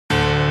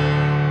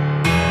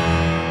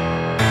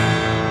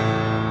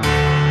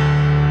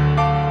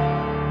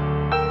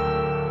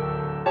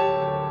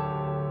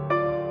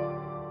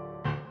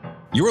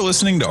You are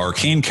listening to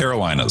Arcane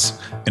Carolinas,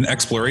 an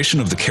exploration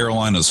of the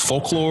Carolinas'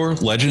 folklore,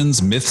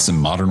 legends, myths, and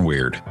modern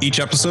weird. Each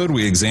episode,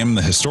 we examine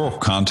the historical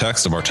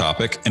context of our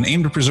topic and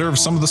aim to preserve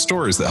some of the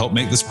stories that help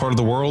make this part of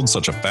the world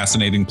such a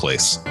fascinating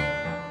place.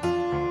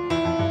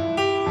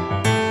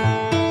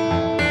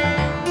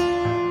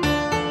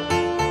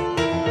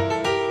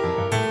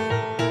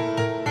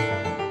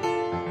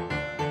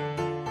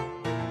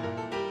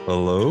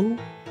 Hello?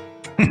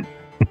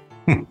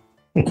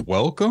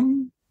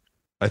 Welcome,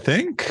 I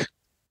think.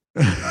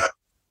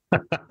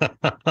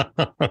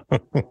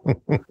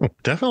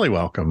 Definitely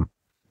welcome.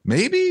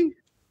 Maybe?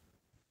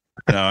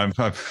 No, I'm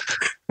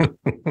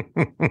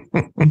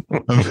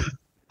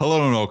hello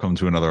and welcome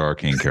to another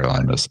Arcane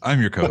Carolinas. I'm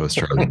your co-host,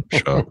 Charlie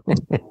Shaw.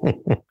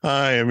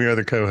 I am your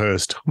other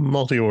co-host,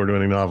 multi-award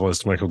winning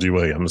novelist Michael G.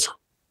 Williams.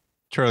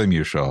 Charlie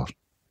Mushaw.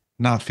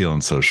 Not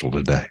feeling social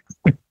today.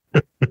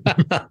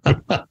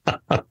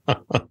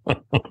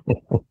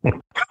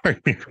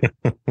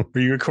 Are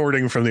you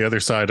recording from the other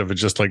side of a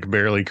just like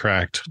barely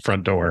cracked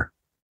front door?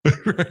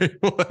 Right.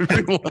 Well,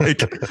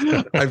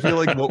 I feel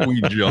like what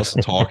we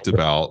just talked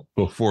about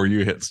before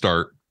you hit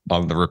start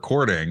on the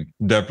recording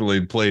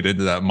definitely played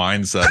into that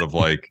mindset of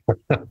like,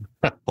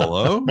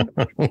 hello? Do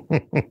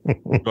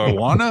I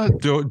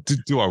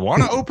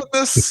wanna open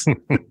this?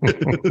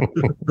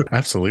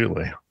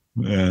 Absolutely.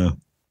 Yeah.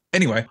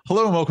 Anyway,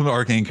 hello and welcome to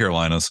Arcane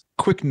Carolinas.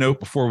 Quick note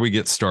before we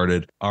get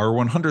started. Our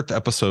 100th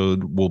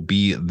episode will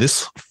be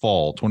this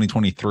fall,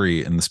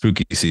 2023, in the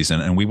spooky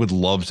season, and we would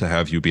love to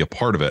have you be a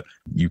part of it.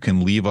 You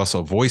can leave us a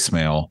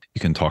voicemail.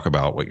 You can talk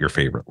about what your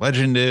favorite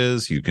legend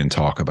is. You can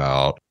talk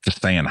about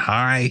just saying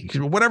hi,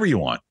 whatever you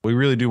want. We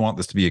really do want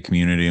this to be a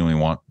community, and we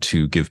want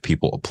to give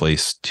people a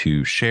place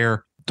to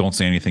share. Don't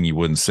say anything you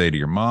wouldn't say to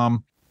your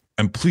mom.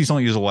 And please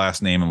don't use a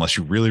last name unless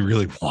you really,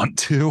 really want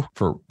to.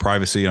 For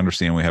privacy,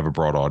 understand we have a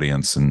broad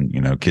audience and,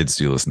 you know, kids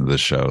do listen to this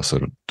show,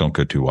 so don't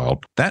go too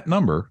wild. That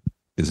number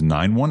is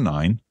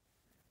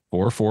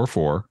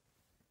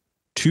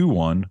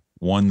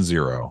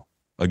 919-444-2110.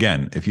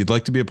 Again, if you'd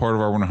like to be a part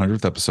of our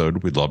 100th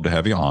episode, we'd love to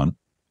have you on.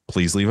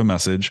 Please leave a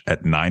message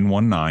at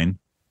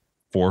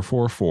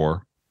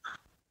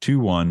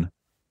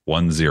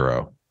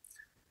 919-444-2110.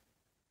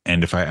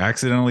 And if I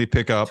accidentally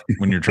pick up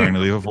when you're trying to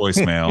leave a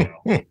voicemail,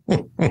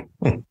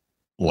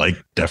 like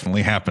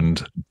definitely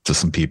happened to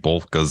some people,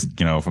 because,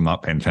 you know, if I'm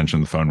not paying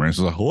attention, the phone rings.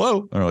 It's like,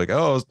 hello. They're like,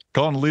 oh, I was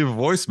calling to leave a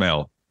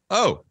voicemail.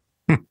 Oh,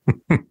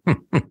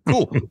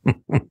 cool.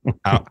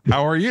 How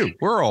are you?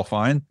 We're all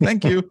fine.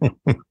 Thank you.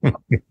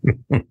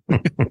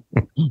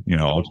 You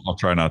know, I'll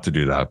try not to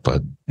do that.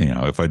 But, you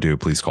know, if I do,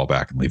 please call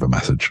back and leave a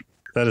message.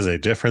 That is a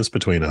difference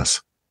between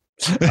us.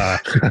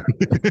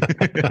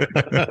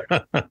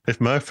 If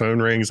my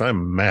phone rings,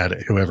 I'm mad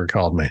at whoever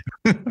called me.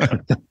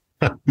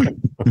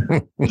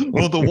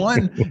 Well,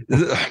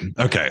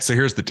 okay, so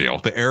here's the deal.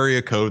 The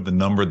area code, the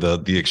number,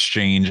 the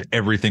exchange,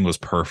 everything was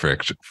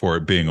perfect for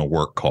it being a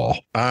work call.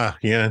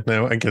 Yeah,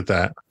 no, I get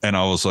that. And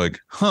I was like,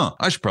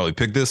 I should probably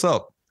pick this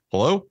up.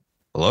 Hello?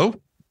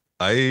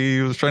 I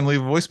was trying to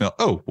leave a voicemail.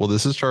 Oh, well,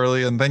 this is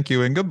Charlie, and thank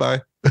you and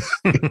goodbye.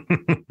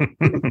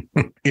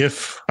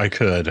 If I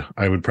could,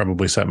 I would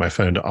probably set my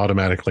phone to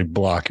automatically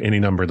block any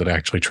number that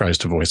actually tries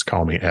to voice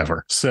call me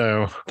ever.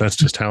 So that's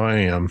just how I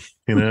am,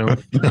 you know?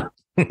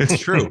 It's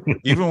true.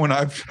 Even when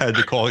I've had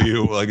to call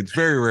you, like, it's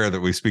very rare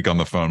that we speak on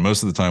the phone.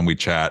 Most of the time we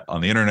chat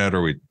on the internet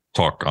or we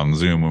talk on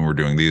Zoom when we're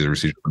doing these, or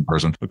see in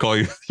person. I call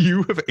you.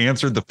 You have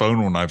answered the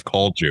phone when I've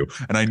called you,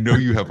 and I know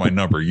you have my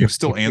number. You've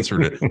still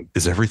answered it.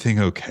 Is everything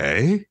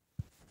okay?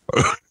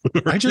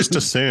 I just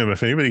assume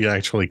if anybody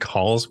actually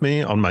calls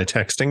me on my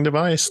texting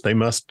device, they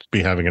must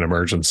be having an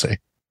emergency.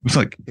 It's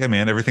like, yeah,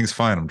 man, everything's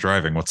fine. I'm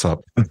driving. What's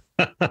up?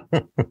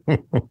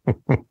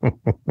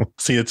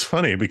 See, it's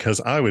funny because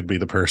I would be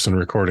the person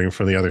recording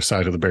from the other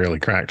side of the barely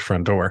cracked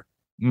front door.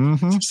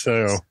 Mm-hmm.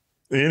 So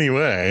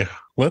anyway,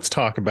 let's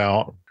talk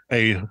about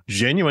a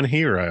genuine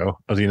hero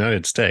of the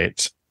United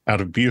States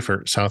out of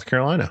Beaufort, South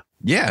Carolina.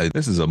 Yeah,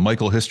 this is a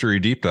Michael history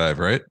deep dive,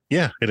 right?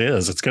 Yeah, it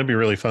is. It's going to be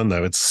really fun,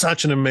 though. It's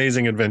such an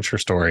amazing adventure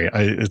story.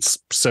 It's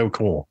so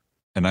cool.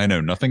 And I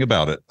know nothing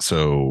about it,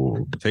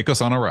 so take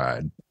us on a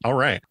ride. All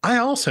right. I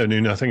also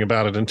knew nothing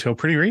about it until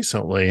pretty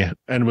recently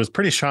and was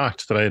pretty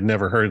shocked that I had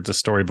never heard this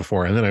story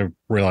before. And then I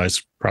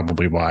realized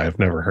probably why I've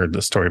never heard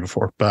this story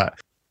before. But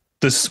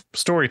this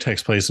story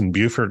takes place in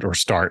Beaufort, or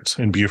starts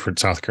in Beaufort,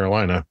 South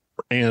Carolina.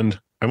 And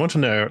I want to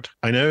note,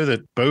 I know that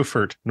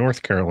Beaufort,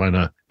 North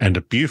Carolina,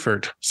 and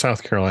Beaufort,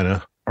 South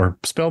Carolina are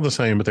spelled the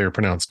same, but they are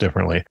pronounced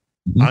differently.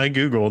 Mm-hmm. I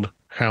Googled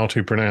how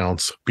to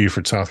pronounce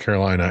Beaufort, South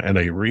Carolina, and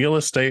a real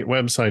estate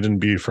website in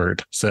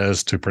Beaufort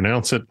says to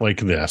pronounce it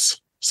like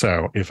this.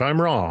 So if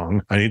I'm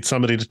wrong, I need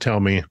somebody to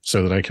tell me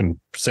so that I can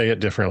say it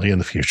differently in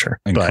the future.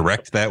 And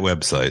correct that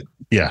website.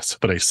 Yes,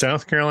 but a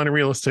South Carolina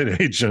real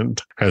estate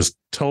agent has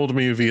told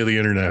me via the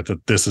internet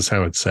that this is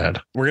how it's said.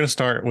 We're going to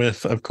start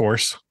with, of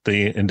course,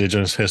 the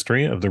indigenous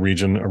history of the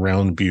region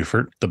around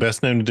Beaufort. The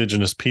best known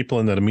indigenous people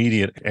in that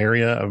immediate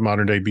area of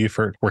modern day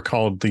Beaufort were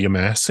called the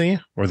Yamasee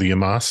or the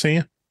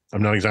Yamasee.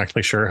 I'm not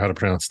exactly sure how to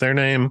pronounce their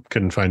name.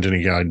 Couldn't find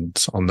any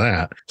guidance on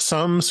that.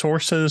 Some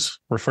sources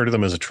refer to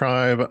them as a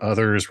tribe.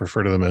 Others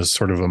refer to them as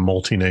sort of a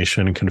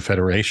multi-nation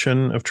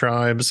confederation of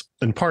tribes.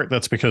 In part,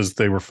 that's because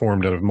they were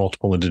formed out of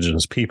multiple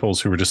indigenous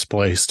peoples who were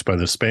displaced by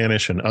the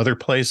Spanish in other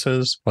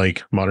places,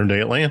 like modern-day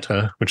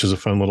Atlanta, which is a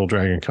fun little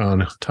Dragon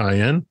Con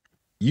tie-in.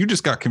 You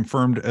just got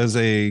confirmed as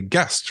a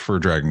guest for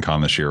Dragon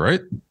Con this year,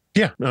 right?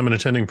 Yeah, I'm an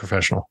attending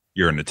professional.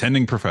 You're an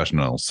attending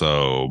professional,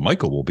 so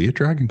Michael will be at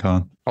Dragon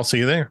Con. I'll see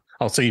you there.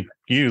 I'll see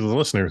you, the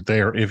listener,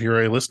 there if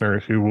you're a listener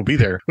who will be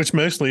there, which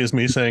mostly is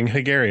me saying,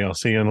 hey, Gary, I'll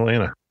see you in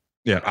Atlanta.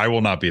 Yeah, I will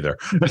not be there.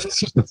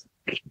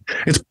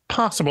 It's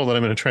possible that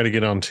I'm going to try to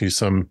get onto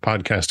some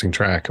podcasting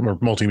track or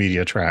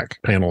multimedia track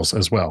panels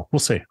as well. We'll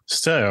see.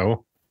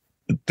 So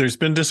there's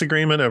been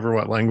disagreement over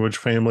what language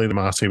family the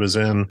Maasi was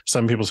in.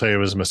 Some people say it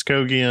was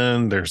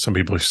Muskogean. There's some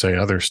people who say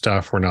other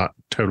stuff. We're not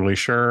totally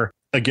sure.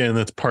 Again,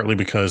 that's partly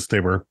because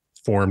they were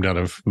formed out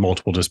of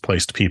multiple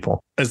displaced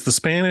people. As the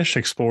Spanish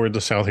explored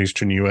the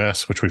southeastern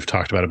U.S., which we've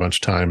talked about a bunch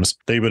of times,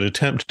 they would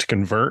attempt to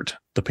convert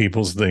the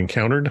peoples they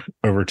encountered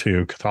over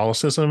to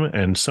Catholicism.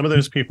 And some of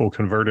those people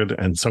converted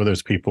and some of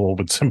those people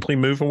would simply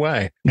move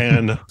away.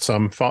 And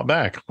some fought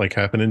back, like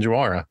happened in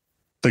Jawara.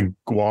 The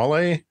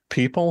Guale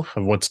people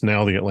of what's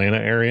now the Atlanta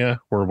area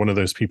were one of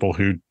those people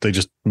who they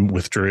just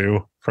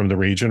withdrew from the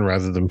region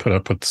rather than put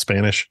up with the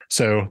Spanish.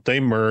 So they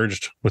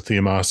merged with the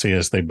Yamasee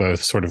as they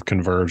both sort of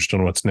converged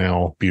on what's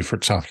now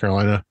Beaufort, South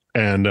Carolina.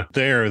 And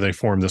there they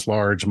formed this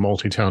large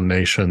multi-town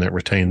nation that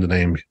retained the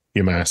name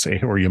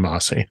Yamasee or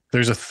Yamasee.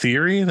 There's a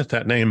theory that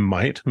that name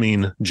might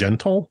mean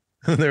gentle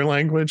in their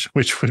language,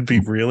 which would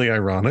be really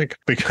ironic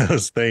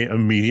because they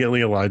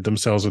immediately allied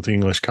themselves with the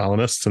English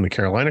colonists in the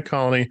Carolina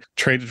colony,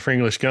 traded for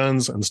English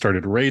guns, and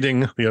started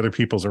raiding the other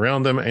peoples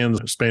around them and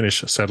the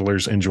Spanish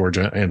settlers in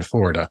Georgia and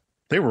Florida.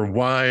 They were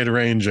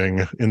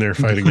wide-ranging in their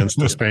fight against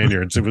the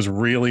Spaniards. It was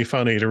really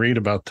funny to read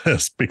about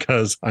this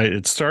because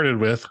it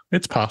started with,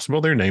 it's possible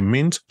their name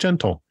means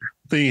gentle.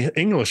 The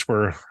English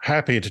were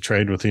happy to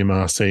trade with the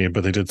Yamasee,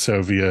 but they did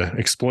so via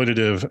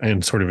exploitative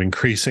and sort of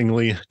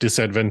increasingly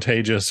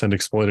disadvantageous and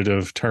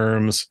exploitative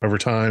terms over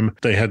time.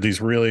 They had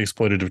these really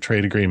exploitative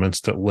trade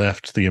agreements that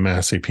left the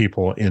Yamasee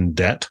people in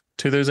debt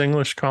to those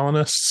English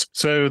colonists.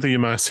 So the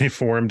Yamasee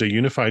formed a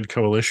unified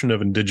coalition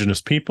of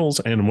indigenous peoples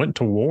and went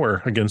to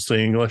war against the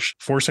English,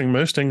 forcing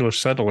most English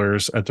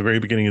settlers at the very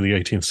beginning of the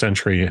 18th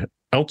century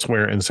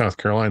elsewhere in South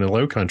Carolina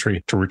low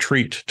country to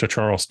retreat to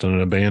Charleston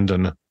and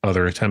abandon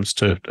other attempts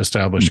to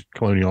establish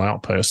colonial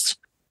outposts.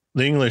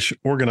 The English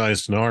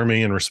organized an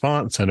army in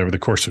response and over the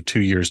course of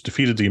 2 years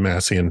defeated the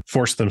Yamasee and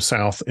forced them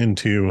south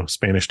into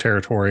Spanish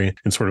territory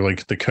in sort of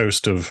like the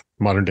coast of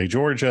modern-day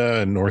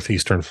Georgia and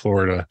northeastern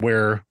Florida,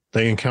 where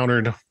they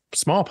encountered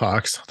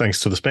smallpox thanks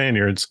to the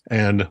Spaniards,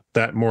 and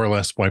that more or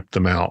less wiped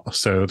them out.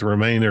 So the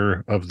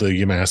remainder of the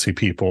Yamasee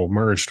people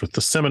merged with the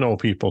Seminole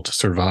people to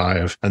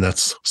survive, and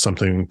that's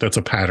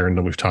a pattern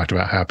that we've talked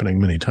about happening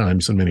many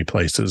times in many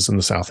places in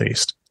the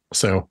Southeast.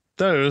 So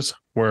those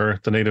were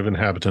the native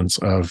inhabitants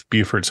of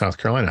Beaufort, South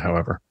Carolina,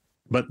 however.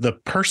 But the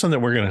person that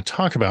we're going to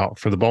talk about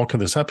for the bulk of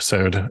this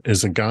episode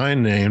is a guy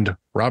named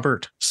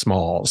Robert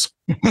Smalls.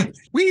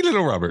 Wee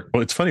little Robert.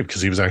 Well, it's funny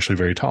because he was actually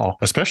very tall,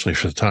 especially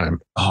for the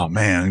time. Oh,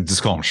 man.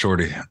 Just call him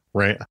Shorty.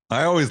 Right.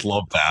 I always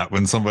love that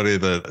when somebody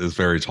that is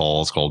very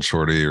tall is called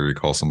Shorty, or you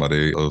call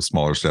somebody a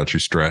smaller statue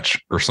Stretch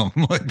or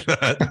something like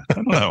that. I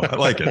don't know. I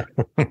like it.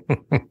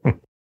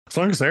 As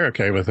long as they're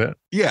okay with it.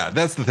 Yeah,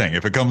 that's the thing.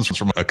 If it comes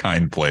from a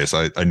kind place,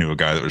 I knew a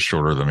guy that was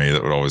shorter than me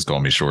that would always call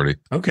me Shorty.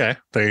 Okay,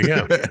 there you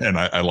go. And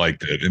I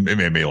liked it. It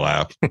made me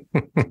laugh.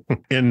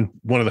 In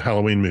one of the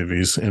Halloween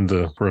movies in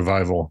the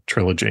Revival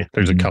trilogy,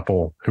 there's a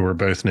couple who are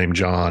both named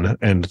John,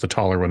 and the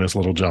taller one is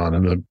Little John,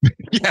 and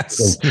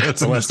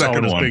the less tall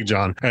one is Big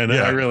John. And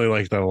I really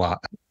like that a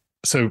lot.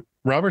 So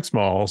Robert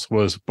Smalls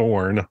was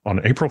born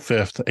on April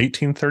 5th,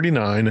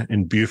 1839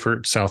 in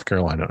Beaufort, South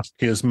Carolina.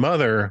 His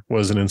mother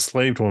was an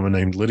enslaved woman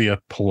named Lydia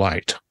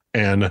Polite,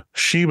 and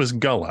she was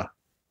Gullah.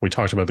 We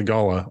talked about the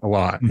Gullah a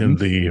lot in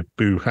the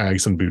Boo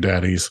Hags and Boo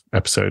Daddies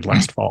episode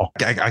last fall.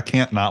 I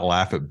can't not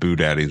laugh at Boo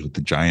Daddies with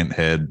the giant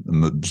head,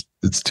 and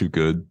it's too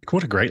good.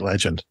 What a great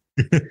legend.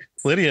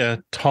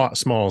 Lydia taught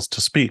Smalls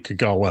to speak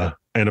Gullah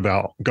and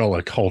about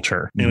Gullah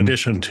culture, in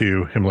addition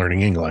to him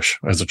learning English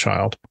as a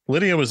child.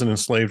 Lydia was an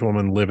enslaved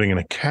woman living in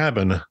a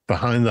cabin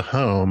behind the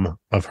home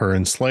of her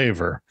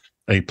enslaver,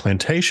 a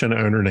plantation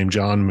owner named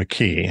John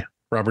McKee.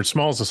 Robert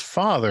Smalls'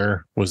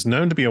 father was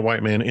known to be a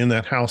white man in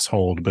that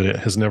household, but it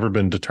has never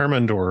been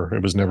determined, or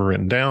it was never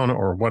written down,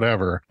 or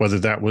whatever, whether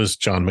that was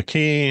John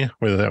McKee,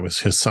 whether that was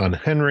his son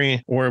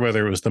Henry, or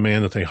whether it was the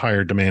man that they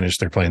hired to manage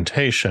their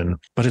plantation.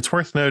 But it's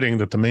worth noting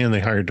that the man they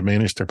hired to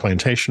manage their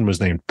plantation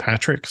was named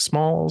Patrick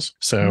Smalls.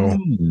 So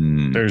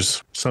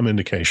there's some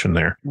indication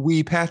there.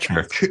 Wee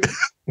Patrick.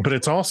 But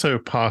it's also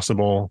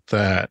possible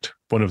that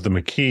one of the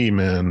McKee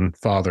men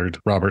fathered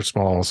Robert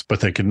Smalls, but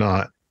they could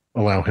not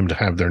allow him to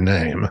have their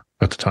name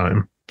at the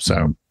time.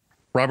 So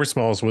Robert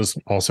Smalls was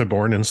also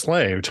born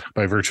enslaved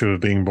by virtue of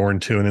being born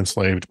to an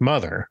enslaved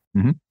mother.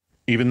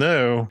 Even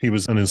though he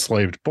was an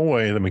enslaved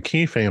boy, the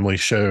McKee family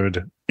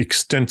showed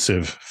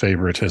extensive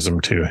favoritism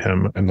to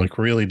him and like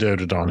really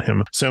doted on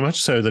him. So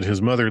much so that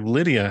his mother,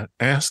 Lydia,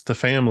 asked the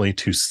family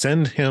to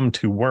send him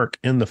to work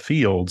in the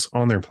fields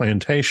on their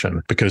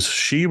plantation because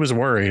she was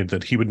worried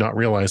that he would not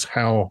realize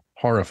how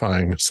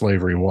horrifying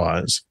slavery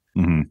was.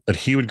 Mm-hmm. That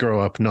he would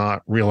grow up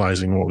not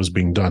realizing what was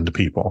being done to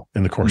people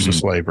in the course of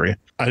slavery.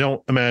 I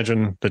don't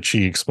imagine that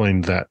she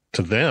explained that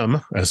to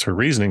them as her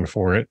reasoning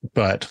for it,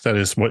 but that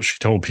is what she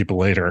told people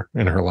later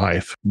in her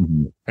life.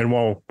 Mm-hmm. And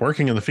while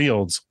working in the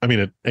fields, I mean,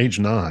 at age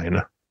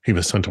 9, he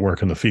was sent to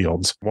work in the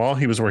fields. While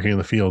he was working in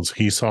the fields,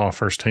 he saw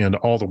firsthand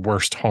all the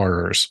worst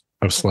horrors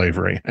of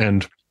slavery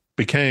and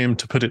became,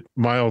 to put it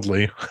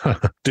mildly,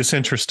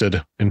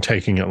 disinterested in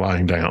taking it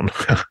lying down.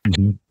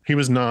 Mm-hmm. He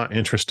was not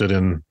interested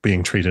in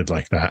being treated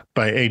like that.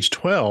 By age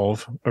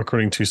 12,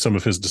 according to some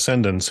of his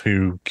descendants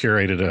who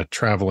curated a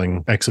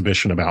traveling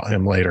exhibition about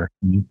him later,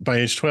 by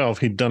age 12,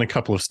 he'd done a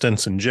couple of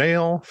stints in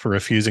jail for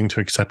refusing to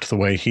accept the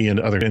way he and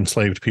other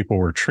enslaved people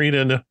were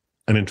treated.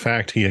 And in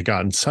fact, he had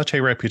gotten such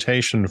a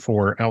reputation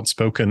for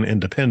outspoken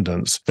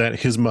independence that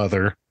his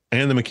mother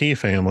and the McKee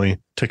family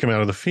took him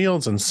out of the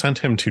fields and sent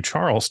him to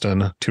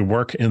Charleston to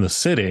work in the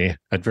city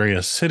at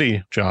various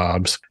city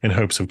jobs in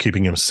hopes of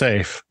keeping him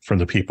safe from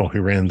the people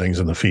who ran things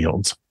in the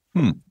fields.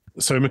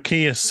 So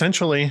McKee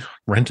essentially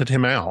rented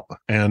him out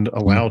and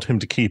allowed him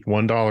to keep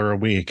 $1 a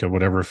week of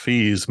whatever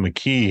fees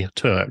McKee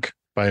took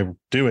by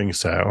doing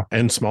so.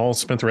 And Smalls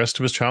spent the rest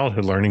of his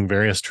childhood learning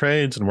various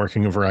trades and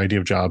working a variety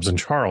of jobs in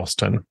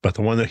Charleston. But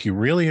the one that he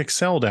really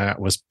excelled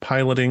at was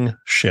piloting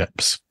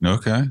ships.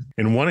 Okay.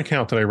 In one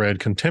account that I read,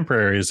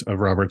 contemporaries of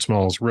Robert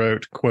Smalls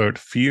wrote, quote,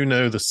 "Few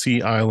know the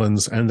sea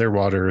islands and their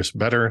waters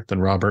better than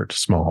Robert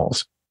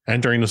Smalls."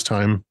 And during this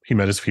time, he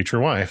met his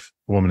future wife,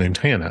 a woman named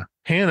Hannah.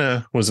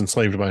 Hannah was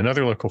enslaved by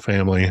another local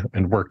family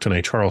and worked in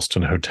a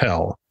Charleston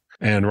hotel.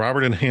 And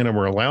Robert and Hannah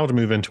were allowed to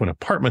move into an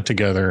apartment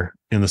together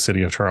in the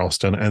city of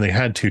Charleston, and they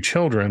had 2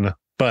 children,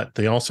 but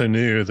they also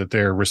knew that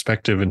their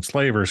respective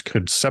enslavers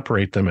could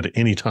separate them at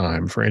any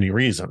time for any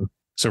reason.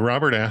 So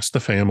Robert asked the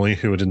family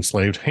who had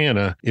enslaved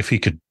Hannah if he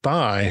could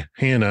buy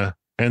Hannah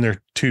and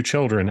their 2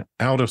 children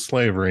out of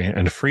slavery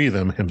and free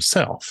them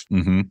himself.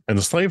 Mm-hmm. And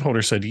the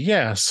slaveholder said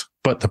yes,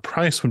 but the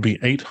price would be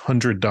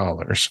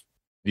 $800.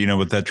 You know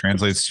what that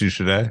translates to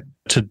today?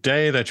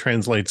 Today, that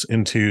translates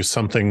into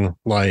something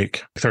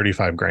like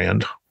 35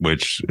 grand.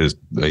 Which is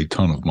a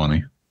ton of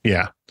money.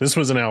 Yeah, this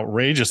was an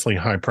outrageously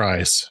high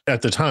price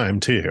at the time,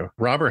 too.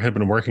 Robert had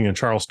been working in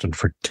Charleston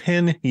for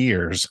 10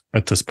 years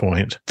at this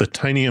point. The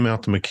tiny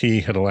amount that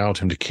McKee had allowed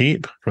him to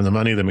keep from the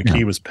money that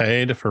McKee was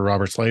paid for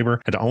Robert's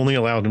labor had only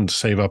allowed him to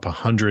save up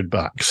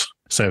 $100.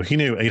 So he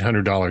knew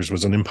 $800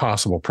 was an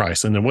impossible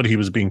price. And then what he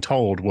was being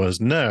told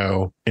was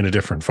no in a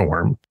different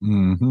form.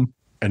 Mm-hmm.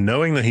 And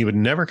knowing that he would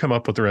never come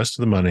up with the rest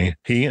of the money,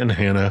 he and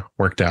Hannah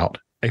worked out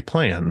a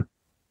plan.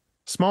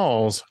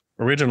 Smalls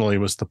originally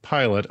was the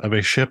pilot of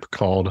a ship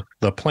called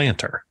the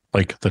Planter,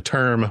 like the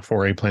term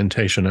for a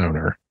plantation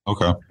owner.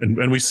 Okay.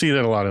 And we see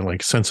that a lot in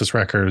like census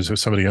records. If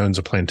somebody owns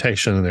a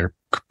plantation and their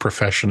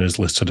profession is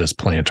listed as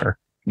planter.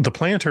 The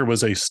Planter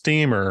was a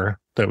steamer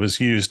that was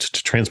used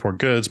to transport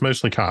goods,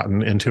 mostly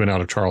cotton, into and out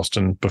of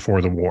Charleston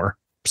before the war.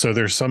 So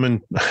there's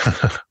some,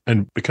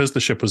 and because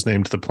the ship was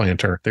named the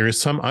Planter, there is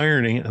some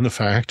irony in the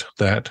fact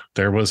that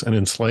there was an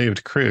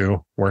enslaved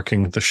crew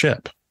working the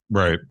ship.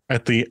 Right.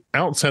 At the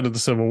outset of the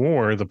Civil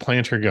War, the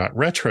Planter got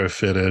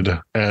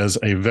retrofitted as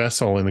a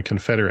vessel in the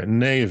Confederate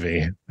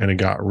Navy, and it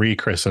got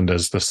rechristened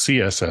as the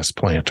CSS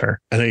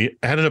Planter. And they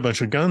added a bunch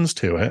of guns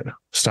to it,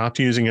 stopped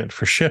using it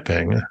for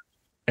shipping,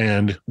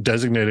 and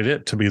designated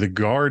it to be the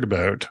guard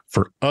boat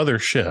for other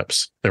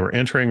ships that were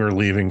entering or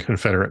leaving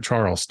Confederate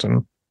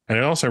Charleston. And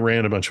it also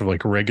ran a bunch of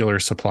like regular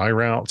supply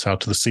routes out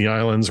to the Sea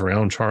Islands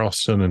around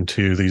Charleston and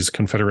to these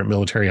Confederate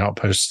military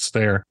outposts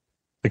there.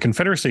 The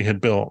Confederacy had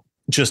built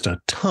just a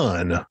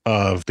ton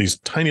of these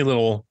tiny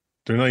little,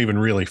 they're not even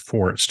really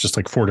forts, just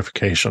like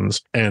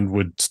fortifications, and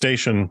would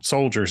station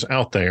soldiers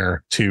out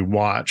there to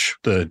watch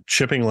the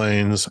shipping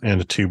lanes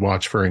and to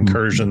watch for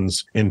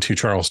incursions into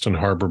Charleston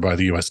Harbor by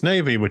the U.S.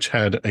 Navy, which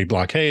had a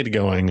blockade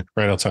going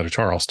right outside of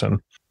Charleston.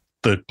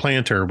 The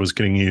Planter was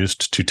getting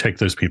used to take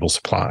those people's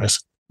supplies.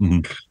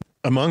 Mm-hmm.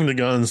 Among the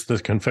guns the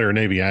Confederate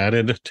Navy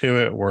added to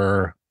it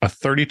were a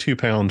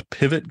 32-pound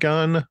pivot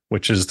gun,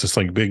 which is this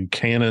like big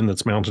cannon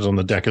that's mounted on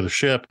the deck of the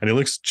ship. And it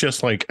looks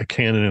just like a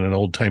cannon in an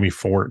old-timey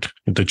fort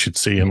that you'd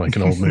see in like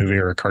an old movie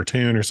or a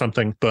cartoon or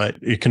something, but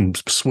it can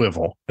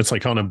swivel. It's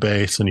like on a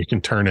base and you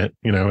can turn it,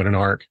 you know, in an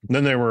arc. And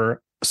then there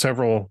were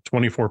several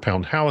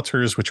 24-pound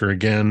howitzers, which are,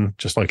 again,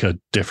 just like a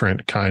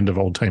different kind of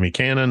old-timey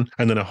cannon.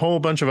 And then a whole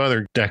bunch of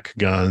other deck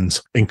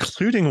guns,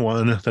 including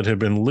one that had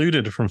been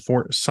looted from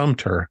Fort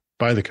Sumter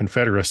by the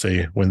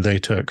Confederacy when they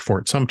took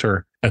Fort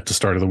Sumter at the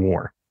start of the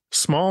war.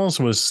 Smalls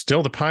was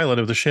still the pilot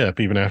of the ship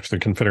even after the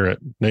Confederate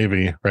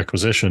Navy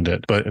requisitioned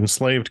it, but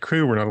enslaved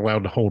crew were not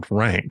allowed to hold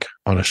rank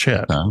on a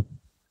ship.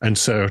 And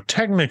so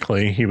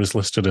technically he was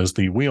listed as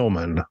the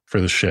wheelman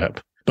for the ship,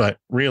 but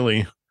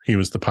really He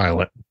was the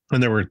pilot.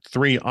 And there were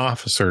 3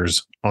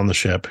 officers on the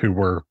ship who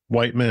were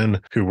white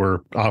men who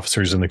were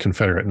officers in the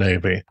Confederate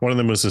Navy. One of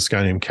them was this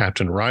guy named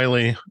Captain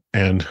Riley,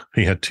 and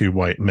he had 2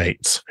 white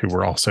mates who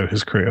were also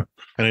his crew.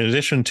 And in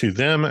addition to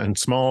them and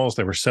Smalls,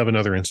 there were 7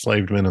 other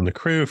enslaved men on the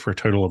crew for a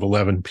total of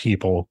 11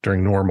 people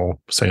during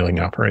normal sailing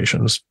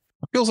operations.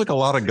 It feels like a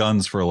lot of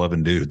guns for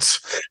 11 dudes.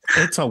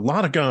 It's a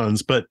lot of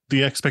guns, but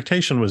the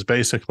expectation was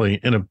basically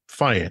in a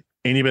fight,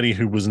 anybody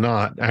who was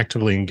not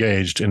actively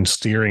engaged in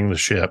steering the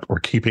ship or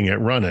keeping it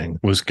running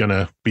was going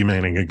to be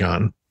manning a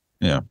gun.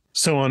 Yeah.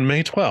 So on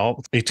May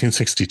 12th,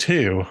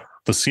 1862,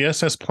 the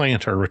CSS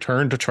Planter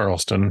returned to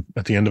Charleston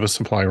at the end of a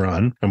supply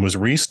run and was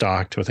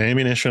restocked with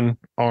ammunition,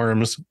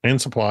 arms,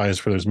 and supplies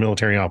for those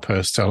military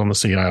outposts out on the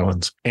Sea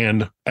Islands.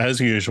 And as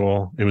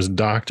usual, it was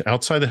docked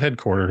outside the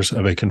headquarters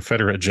of a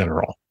Confederate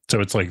general. So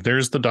it's like,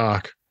 there's the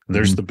dock,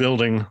 there's the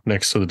building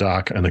next to the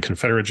dock, and the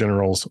Confederate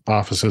general's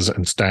offices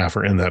and staff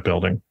are in that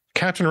building.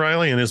 Captain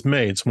Riley and his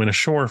mates went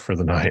ashore for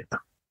the night.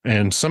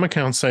 And some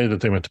accounts say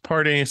that they went to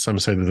party. Some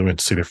say that they went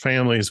to see their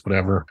families,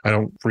 whatever. I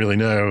don't really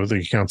know. The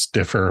accounts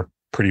differ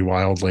pretty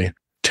wildly.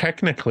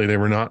 Technically, they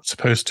were not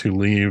supposed to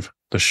leave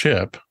the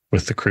ship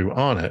with the crew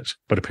on it,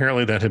 but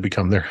apparently that had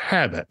become their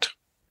habit.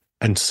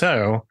 And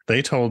so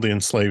they told the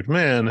enslaved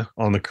men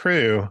on the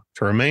crew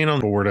to remain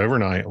on board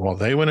overnight while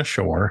they went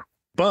ashore.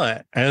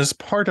 But as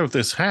part of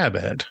this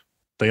habit,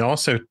 they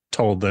also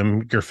told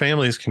them your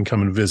families can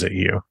come and visit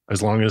you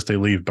as long as they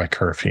leave by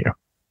curfew.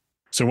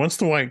 So once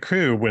the white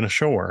crew went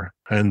ashore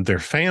and their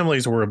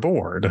families were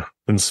aboard,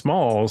 then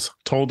Smalls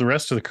told the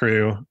rest of the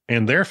crew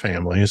and their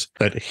families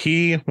that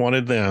he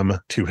wanted them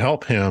to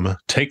help him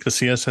take the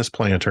CSS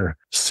Planter,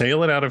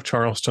 sail it out of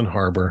Charleston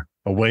Harbor,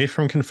 away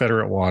from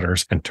Confederate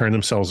waters, and turn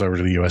themselves over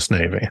to the U.S.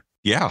 Navy.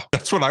 Yeah,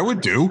 that's what I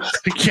would do.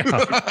 Yeah.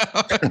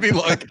 I'd be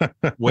like,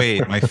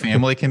 wait, my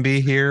family can be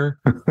here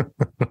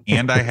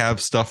and I have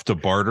stuff to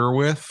barter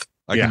with.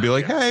 I can be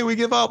like, hey, we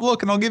give up.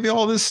 Look, and I'll give you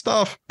all this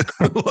stuff.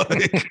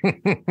 Like,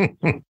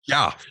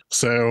 yeah.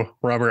 So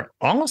Robert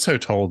also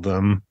told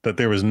them that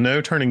there was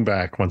no turning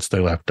back once they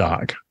left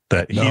dock.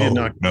 That he did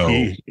not.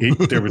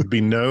 There would be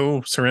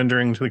no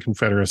surrendering to the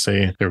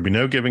Confederacy. There would be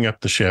no giving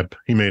up the ship.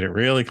 He made it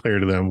really clear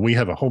to them: we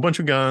have a whole bunch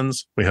of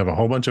guns. We have a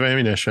whole bunch of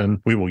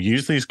ammunition. We will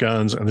use these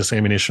guns and this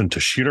ammunition to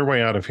shoot our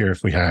way out of here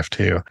if we have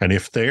to. And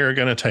if they're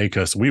going to take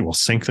us, we will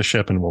sink the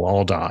ship and we'll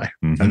all die.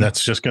 Mm-hmm. And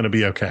that's just going to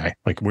be okay.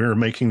 Like, we're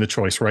making the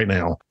choice right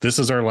now. This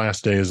is our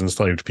last day as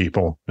enslaved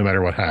people, no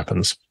matter what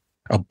happens.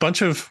 A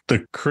bunch of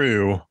the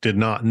crew did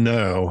not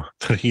know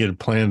that he had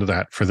planned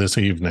that for this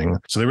evening.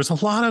 So there was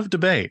a lot of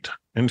debate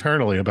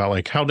internally about,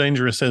 like, how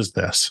dangerous is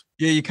this?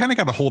 Yeah, you kind of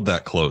got to hold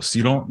that close.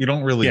 You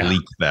don't really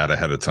leak that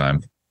ahead of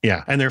time.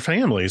 Yeah. And their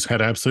families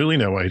had absolutely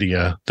no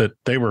idea that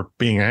they were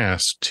being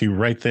asked to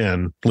right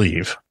then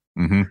leave.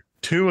 Mm-hmm.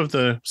 2 of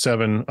the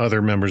 7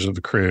 other members of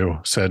the crew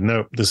said,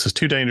 nope, this is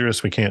too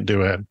dangerous. We can't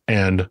do it.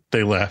 And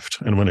they left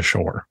and went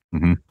ashore.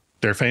 Mm-hmm.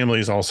 Their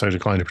families also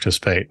declined to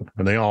participate,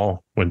 and they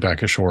all went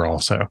back ashore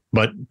also.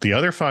 But the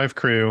other 5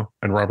 crew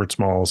and Robert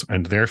Smalls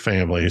and their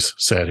families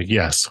said,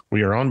 yes,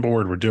 we are on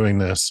board. We're doing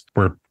this.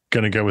 We're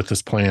going to go with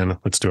this plan.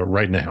 Let's do it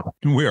right now.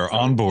 We are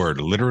on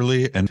board,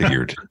 literally and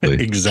figuratively.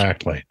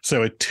 Exactly.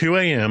 So at 2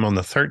 a.m. on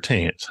the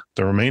 13th,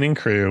 the remaining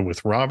crew,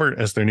 with Robert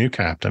as their new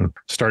captain,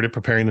 started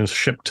preparing the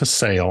ship to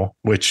sail,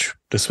 which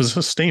this was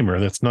a steamer.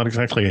 That's not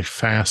exactly a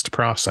fast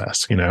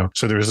process, you know?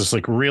 So there was this,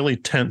 like, really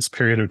tense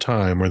period of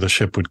time where the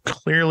ship would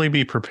clearly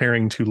be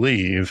preparing to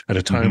leave at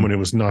a time when it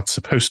was not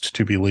supposed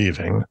to be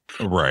leaving.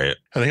 Right.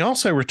 And they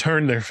also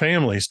returned their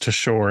families to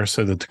shore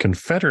so that the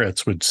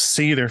Confederates would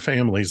see their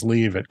families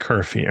leave at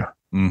curfew.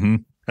 Mm-hmm.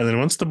 And then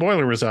once the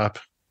boiler was up,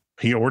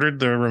 he ordered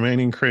the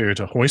remaining crew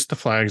to hoist the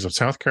flags of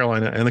South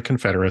Carolina and the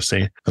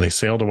Confederacy, and they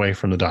sailed away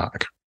from the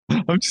dock.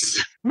 I'm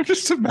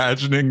just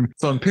imagining.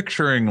 So I'm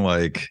picturing,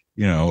 like,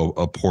 you know,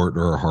 a port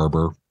or a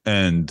harbor,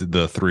 and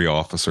the 3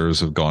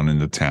 officers have gone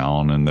into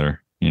town and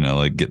they're, you know,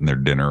 like, getting their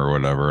dinner or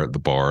whatever at the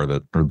bar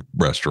or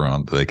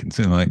restaurant that they can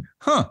see, like,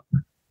 is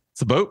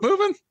the boat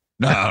moving?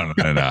 No.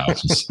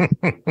 It's just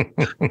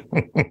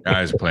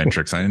guys are playing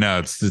tricks on you. No,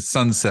 it's the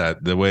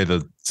sunset, the way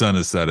the sun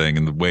is setting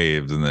and the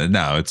waves, and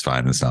no, it's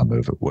fine. It's not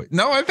moving. Wait,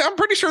 no, I'm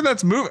pretty sure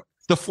that's moving.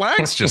 The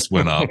flags just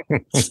went up.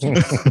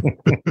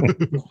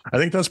 I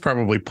think that's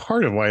probably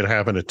part of why it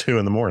happened at 2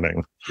 a.m.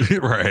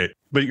 Right.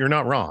 But you're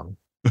not wrong.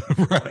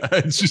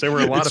 Right. There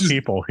were a lot of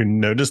people who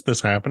noticed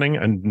this happening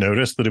and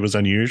noticed that it was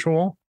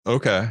unusual.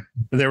 Okay.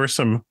 There were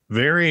some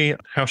very,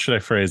 how should I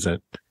phrase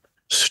it,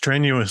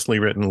 strenuously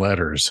written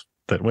letters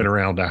that went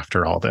around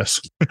after all this.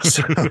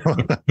 So,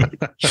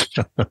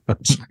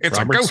 it's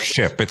a ghost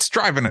ship. It's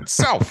driving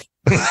itself.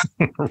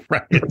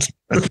 Right.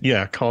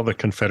 Yeah, call the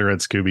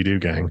Confederate Scooby-Doo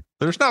gang.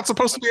 There's not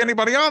supposed to be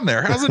anybody on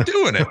there. How's it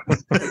doing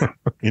it?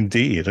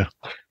 Indeed.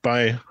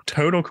 By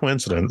total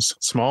coincidence,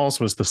 Smalls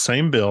was the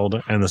same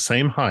build and the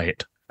same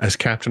height as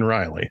Captain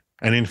Riley.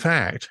 And in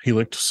fact, he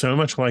looked so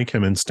much like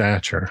him in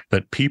stature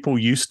that people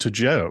used to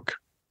joke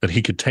that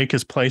he could take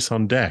his place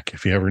on deck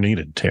if he ever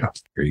needed to.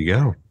 Here you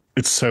go.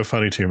 It's so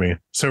funny to me.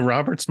 So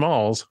Robert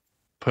Smalls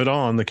put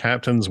on the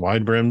captain's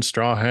wide-brimmed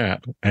straw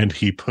hat, and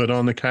he put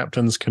on the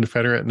captain's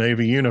Confederate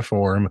Navy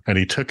uniform, and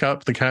he took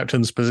up the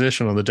captain's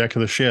position on the deck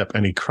of the ship,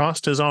 and he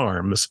crossed his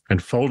arms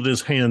and folded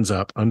his hands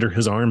up under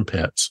his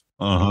armpits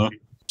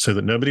so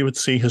that nobody would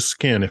see his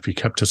skin if he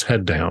kept his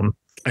head down.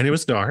 And it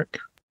was dark.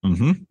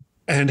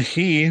 And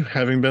he,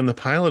 having been the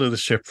pilot of the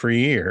ship for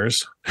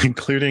years,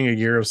 including a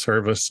year of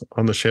service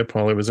on the ship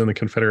while it was in the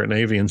Confederate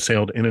Navy and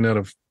sailed in and out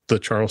of the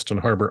Charleston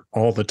harbor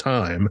all the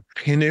time,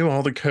 he knew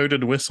all the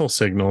coded whistle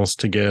signals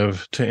to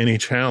give to any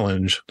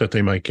challenge that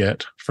they might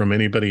get from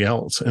anybody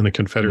else in the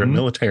Confederate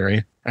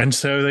military. And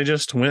so they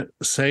just went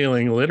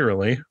sailing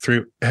literally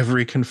through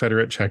every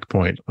Confederate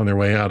checkpoint on their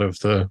way out of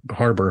the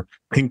harbor,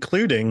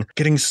 including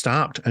getting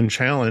stopped and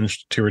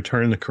challenged to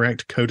return the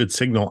correct coded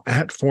signal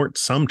at Fort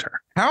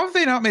Sumter. How have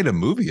they not made a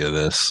movie of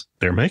this?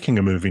 They're making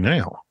a movie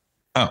now.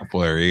 Oh,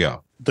 well, there you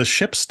go. The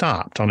ship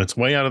stopped on its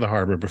way out of the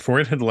harbor before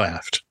it had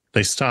left.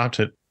 They stopped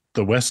at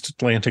the West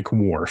Atlantic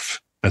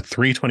Wharf at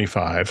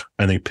 3:25,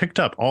 and they picked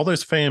up all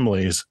those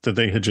families that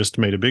they had just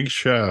made a big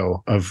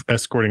show of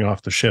escorting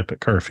off the ship at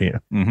curfew.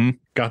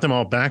 Got them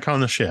all back on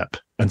the ship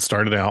and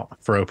started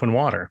out for open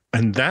water.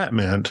 And that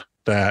meant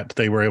that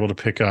they were able to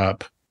pick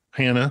up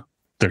Hannah,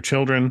 their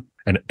children,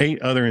 and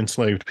 8 other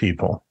enslaved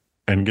people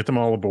and get them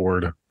all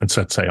aboard and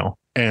set sail.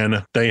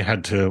 And they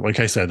had to, like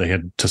I said, they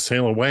had to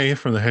sail away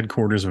from the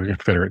headquarters of a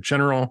Confederate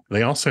general.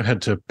 They also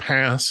had to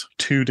pass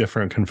 2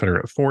 different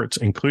Confederate forts,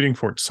 including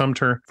Fort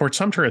Sumter. Fort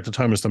Sumter at the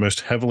time was the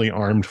most heavily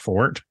armed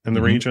fort in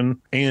the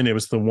region, and it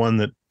was the one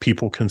that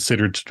people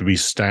considered to be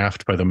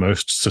staffed by the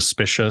most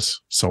suspicious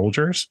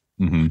soldiers.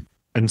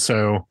 And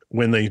so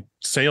when they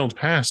sailed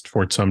past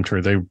Fort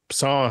Sumter, they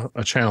saw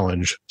a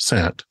challenge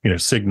sent,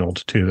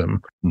 signaled to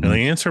them. And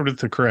they answered with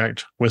the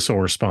correct whistle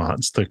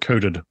response, the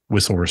coded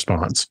whistle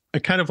response.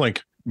 Kind of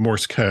like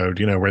Morse code,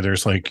 where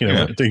there's they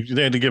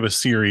had to give a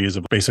series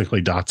of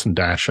basically dots and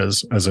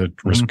dashes as a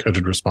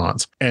coded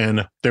response.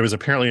 And there was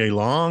apparently a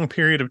long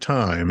period of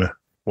time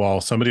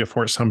while somebody at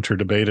Fort Sumter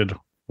debated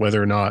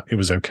whether or not it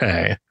was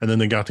okay. And then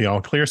they got the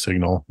all clear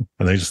signal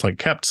and they just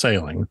kept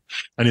sailing.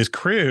 And his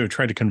crew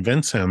tried to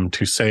convince him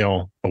to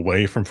sail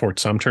away from Fort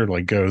Sumter,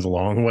 go the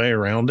long way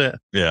around it.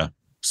 Yeah.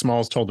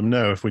 Smalls told them,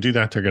 no, if we do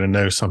that, they're going to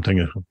know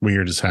something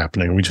weird is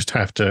happening. We just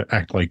have to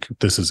act like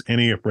this is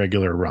any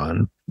regular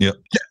run. Yep.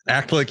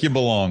 Act like you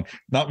belong.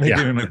 Not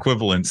maybe an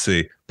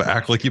equivalency, but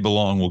act like you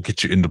belong will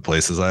get you into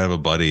places. I have a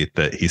buddy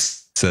that he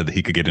said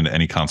he could get into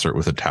any concert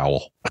with a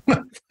towel.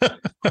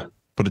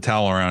 Put a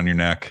towel around your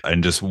neck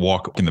and just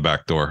walk in the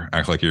back door.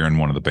 Act like you're in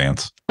one of the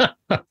bands. You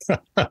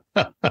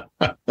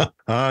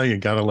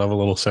got to love a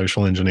little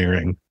social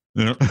engineering.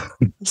 Yeah.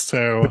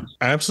 So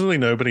absolutely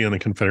nobody in the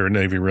Confederate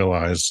Navy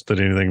realized that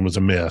anything was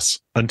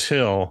amiss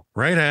until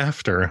right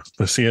after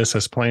the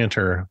CSS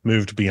Planter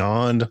moved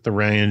beyond the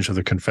range of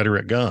the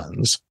Confederate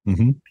guns.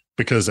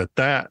 Because at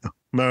that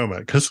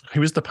moment, because he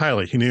was the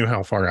pilot, he knew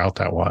how far out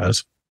that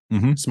was.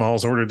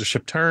 Smalls ordered the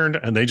ship turned,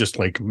 and they just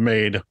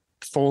made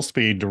full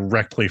speed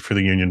directly for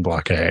the Union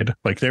blockade.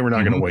 They were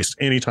not going to waste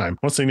any time.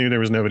 Once they knew there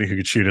was nobody who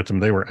could shoot at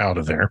them, they were out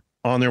of there.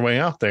 On their way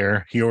out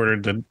there, he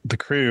ordered the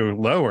crew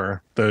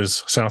lower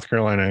those South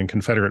Carolina and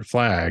Confederate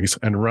flags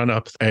and run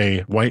up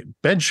a white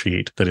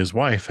bedsheet that his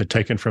wife had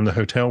taken from the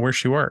hotel where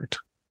she worked.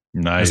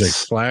 Nice. As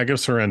a flag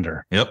of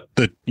surrender. Yep.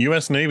 The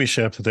U.S. Navy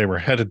ship that they were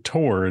headed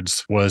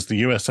towards was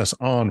the USS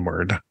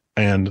Onward.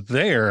 And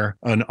there,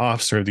 an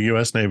officer of the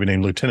U.S. Navy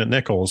named Lieutenant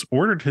Nichols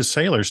ordered his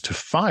sailors to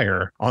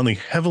fire on the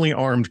heavily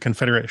armed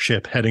Confederate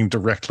ship heading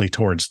directly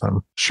towards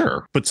them.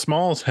 Sure. But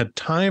Smalls had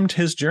timed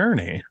his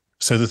journey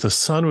so that the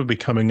sun would be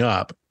coming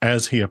up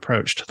as he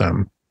approached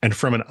them. And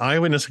from an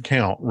eyewitness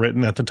account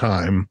written at the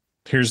time,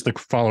 here's the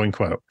following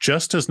quote.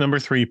 Just as number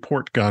 3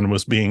 port gun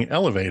was being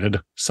elevated,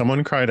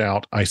 someone cried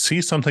out, "I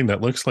see something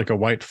that looks like a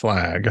white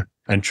flag."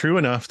 And true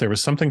enough, there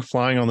was something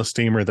flying on the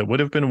steamer that would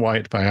have been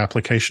white by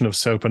application of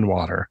soap and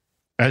water.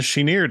 As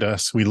she neared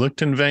us, we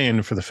looked in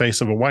vain for the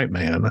face of a white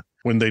man.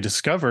 When they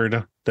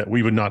discovered that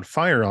we would not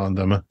fire on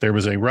them, there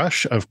was a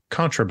rush of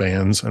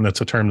contrabands, and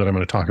that's a term that I'm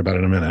going to talk about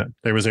in a minute.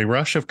 There was a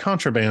rush of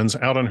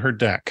contrabands out on her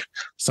deck,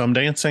 some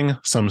dancing,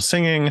 some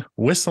singing,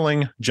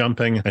 whistling,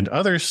 jumping, and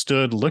others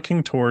stood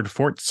looking toward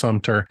Fort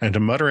Sumter and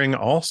muttering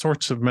all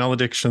sorts of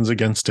maledictions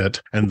against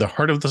it and the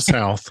heart of the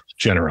South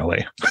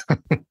generally.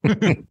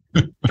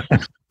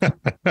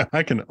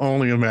 I can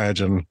only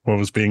imagine what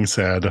was being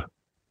said.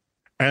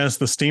 As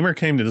the steamer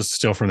came to, this is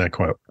still from that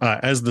quote,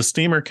 as the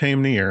steamer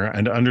came near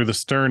and under the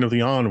stern of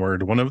the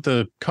Onward, one of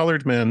the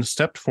colored men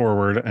stepped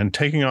forward and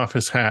taking off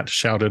his hat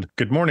shouted,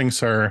 "Good morning,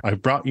 sir.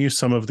 I've brought you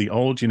some of the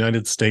old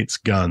United States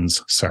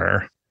guns,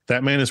 sir."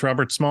 That man is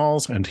Robert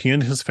Smalls, and he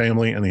and his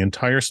family and the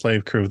entire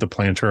slave crew of the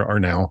Planter are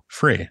now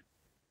free.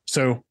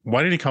 So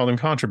why did he call them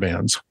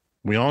contrabands?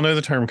 We all know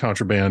the term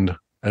contraband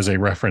as a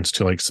reference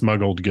to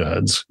smuggled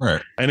goods.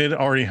 Right. And it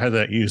already had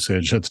that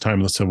usage at the time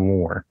of the Civil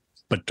War.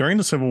 But during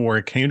the Civil War,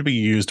 it came to be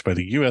used by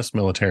the U.S.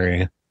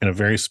 military in a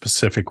very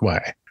specific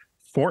way.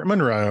 Fort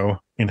Monroe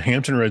in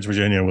Hampton Roads,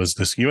 Virginia was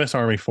this U.S.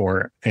 Army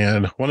fort.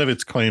 And one of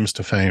its claims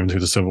to fame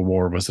through the Civil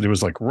War was that it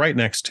was like right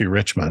next to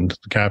Richmond,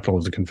 the capital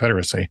of the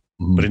Confederacy,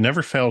 but it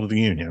never fell to the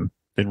Union.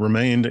 It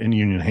remained in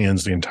Union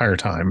hands the entire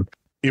time.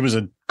 It was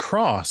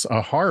across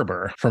a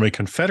harbor from a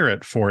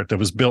Confederate fort that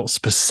was built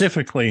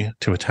specifically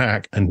to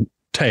attack and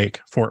take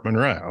Fort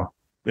Monroe.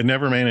 It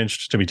never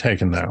managed to be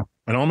taken, though.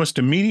 And almost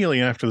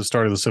immediately after the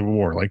start of the Civil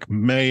War, like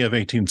May of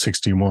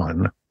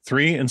 1861,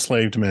 3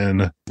 enslaved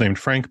men named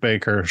Frank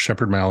Baker,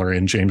 Shepard Mallory,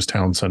 and James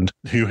Townsend,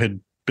 who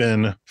had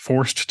been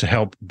forced to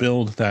help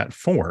build that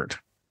fort,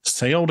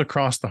 sailed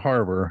across the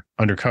harbor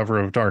under cover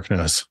of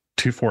darkness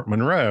to Fort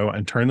Monroe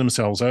and turned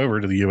themselves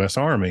over to the U.S.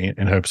 Army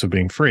in hopes of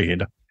being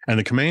freed. And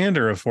the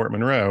commander of Fort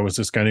Monroe was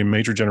this guy named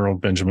Major General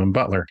Benjamin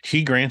Butler.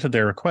 He granted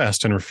their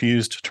request and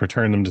refused to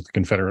return them to the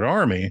Confederate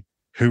Army,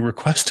 who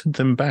requested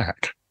them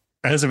back.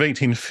 As of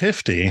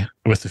 1850,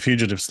 with the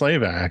Fugitive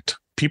Slave Act,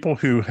 people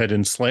who had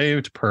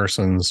enslaved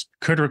persons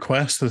could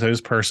request that those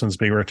persons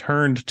be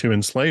returned to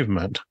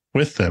enslavement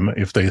with them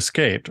if they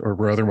escaped or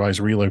were otherwise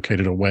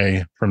relocated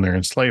away from their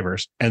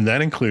enslavers. And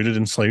that included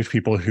enslaved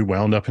people who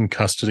wound up in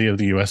custody of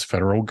the U.S.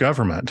 federal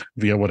government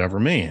via whatever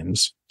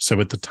means. So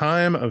at the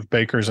time of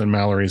Baker's and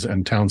Mallory's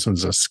and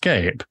Townsend's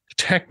escape,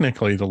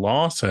 technically the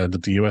law said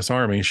that the U.S.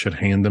 Army should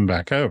hand them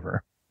back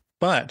over.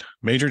 But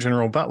Major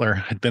General Butler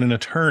had been an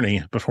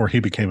attorney before he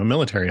became a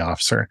military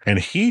officer. And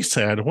he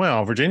said,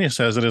 well, Virginia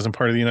says it isn't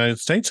part of the United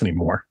States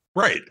anymore.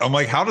 Right. I'm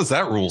like, how does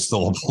that rule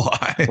still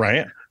apply?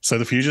 Right. So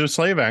the Fugitive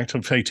Slave Act of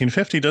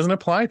 1850 doesn't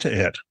apply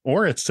to it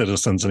or its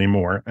citizens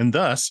anymore. And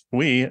thus,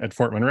 we at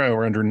Fort Monroe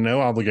are under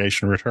no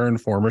obligation to return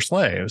former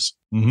slaves.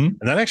 And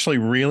that actually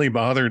really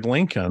bothered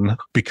Lincoln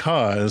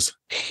because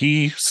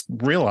he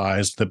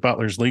realized that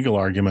Butler's legal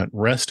argument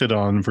rested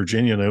on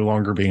Virginia no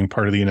longer being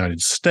part of the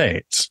United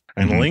States.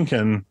 And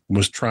Lincoln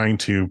was trying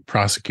to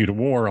prosecute a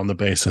war on the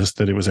basis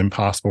that it was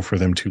impossible for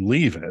them to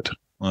leave it.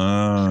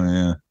 Oh,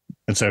 yeah.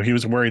 And so he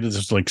was worried that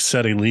this like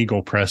set a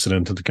legal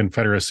precedent that the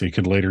Confederacy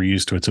could later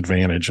use to its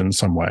advantage in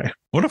some way.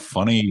 What a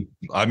funny,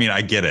 I mean,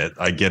 I get it,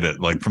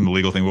 like from the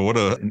legal thing, but what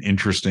an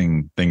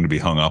interesting thing to be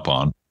hung up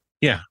on.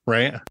 Yeah,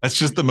 right. That's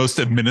just the most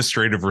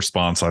administrative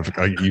response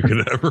you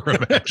could ever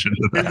imagine.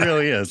 It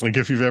really is. Like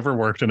if you've ever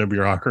worked in a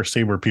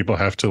bureaucracy where people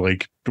have to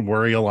like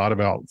worry a lot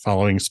about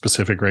following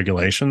specific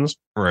regulations,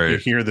 right? You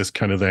hear this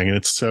kind of thing and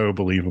it's so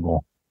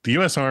believable. The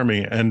U.S.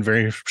 Army and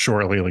very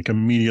shortly, like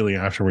immediately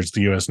afterwards,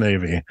 the U.S.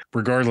 Navy,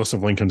 regardless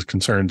of Lincoln's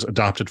concerns,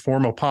 adopted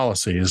formal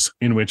policies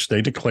in which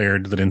they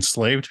declared that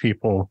enslaved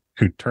people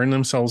who turned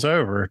themselves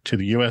over to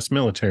the U.S.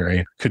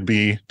 military could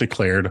be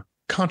declared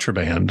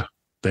contraband.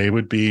 They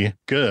would be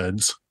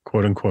goods,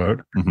 quote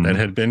unquote, that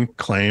had been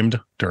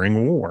claimed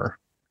during war.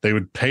 They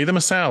would pay them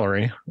a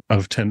salary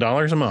of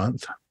 $10 a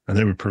month, and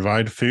they would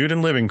provide food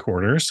and living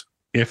quarters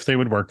if they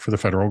would work for the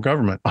federal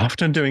government,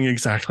 often doing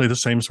exactly the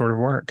same sort of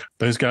work.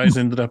 Those guys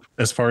ended up,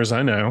 as far as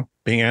I know,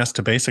 being asked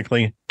to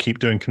basically keep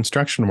doing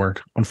construction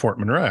work on Fort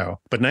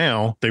Monroe. But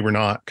now they were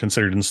not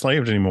considered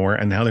enslaved anymore,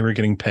 and now they were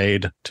getting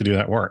paid to do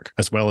that work,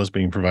 as well as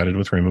being provided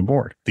with room and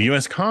board. The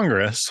U.S.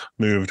 Congress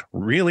moved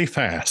really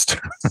fast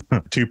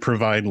to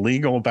provide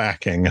legal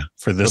backing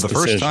for this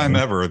decision. For the first time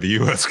ever, the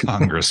U.S.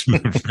 Congress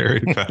moved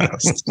very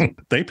fast.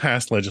 They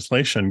passed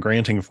legislation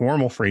granting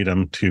formal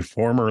freedom to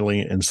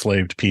formerly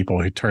enslaved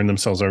people who turned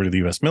themselves over to the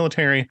U.S.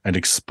 military and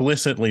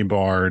explicitly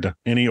barred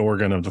any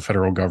organ of the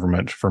federal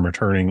government from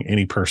returning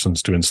any person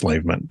to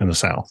enslavement in the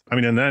South. I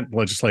mean, and that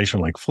legislation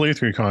like flew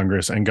through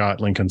Congress and got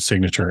Lincoln's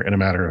signature in a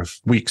matter of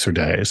weeks or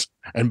days.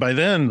 And by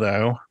then,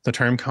 though, the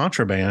term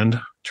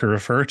contraband to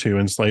refer to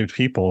enslaved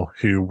people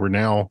who were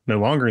now no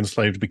longer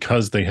enslaved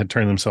because they had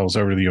turned themselves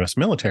over to the U.S.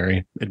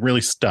 military, it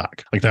really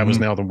stuck. Like that was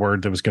now the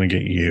word that was going to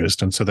get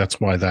used. And so that's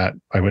why that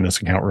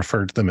eyewitness account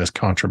referred to them as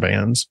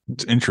contrabands.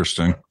 It's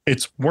interesting.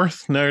 It's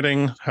worth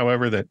noting,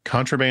 however, that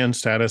contraband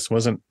status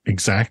wasn't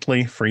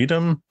exactly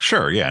freedom.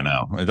 Sure. Yeah,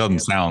 no, it doesn't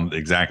sound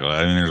exactly.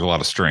 I mean, there's a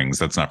lot of strings.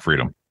 That's not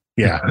freedom.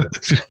 Yeah.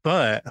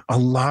 But a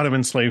lot of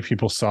enslaved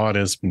people saw it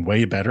as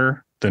way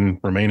better than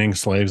remaining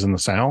slaves in the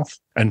South.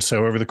 And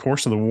so over the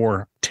course of the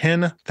war,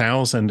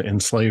 10,000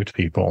 enslaved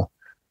people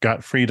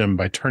got freedom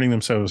by turning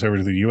themselves over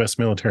to the U.S.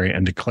 military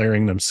and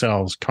declaring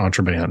themselves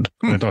contraband.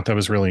 And I thought that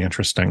was really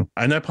interesting.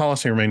 And that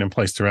policy remained in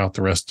place throughout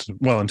the rest,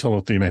 well,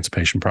 until the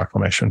Emancipation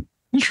Proclamation.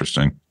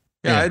 Interesting.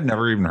 Yeah, I'd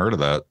never even heard of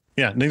that.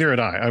 Yeah, neither had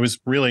I. I was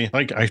really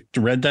like, I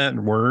read that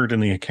word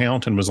in the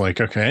account and was like,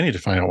 okay, I need to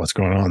find out what's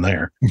going on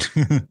there.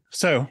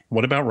 So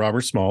what about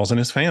Robert Smalls and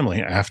his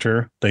family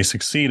after they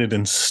succeeded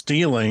in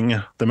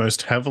stealing the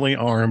most heavily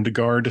armed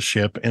guard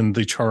ship in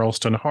the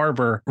Charleston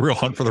Harbor? Real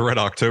hunt for the Red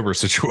October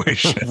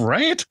situation.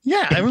 Right?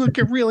 Yeah, I mean, look,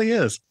 it really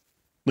is.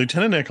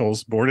 Lieutenant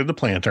Nichols boarded the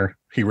planter.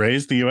 He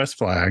raised the U.S.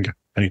 flag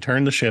and he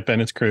turned the ship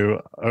and its crew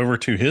over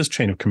to his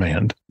chain of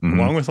command,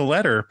 along with a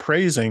letter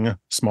praising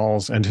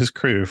Smalls and his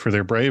crew for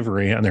their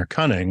bravery and their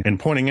cunning, and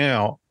pointing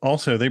out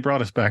also they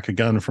brought us back a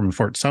gun from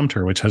Fort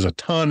Sumter, which has a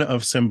ton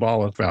of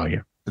symbolic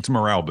value. It's a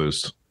morale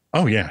boost.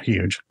 Oh, yeah,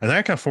 huge. And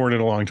that got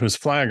forwarded along to his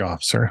flag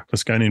officer,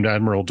 this guy named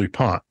Admiral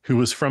DuPont, who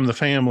was from the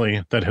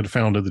family that had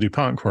founded the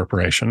DuPont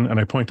Corporation. And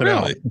I pointed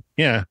out,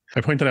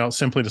 I pointed out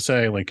simply to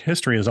say, like,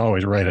 history is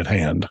always right at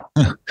hand.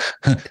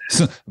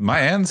 So my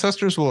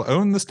ancestors will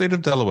own the state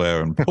of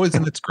Delaware and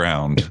poison its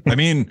ground. I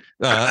mean,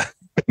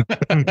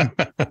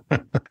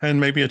 and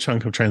maybe a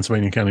chunk of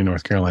Transylvania County,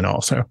 North Carolina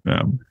also.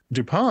 Yeah.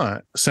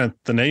 DuPont sent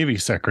the Navy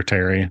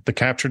secretary the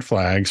captured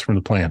flags from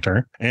the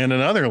planter and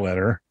another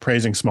letter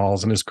praising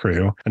Smalls and his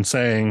crew and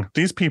saying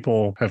these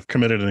people have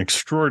committed an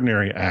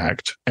extraordinary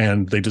act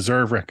and they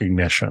deserve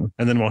recognition.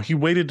 And then while he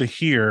waited to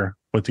hear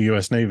what the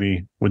U.S.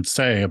 Navy would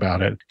say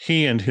about it,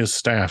 he and his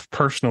staff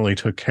personally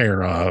took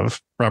care of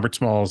Robert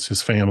Smalls,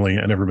 his family,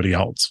 and everybody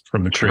else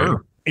from the crew.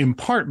 Sure. In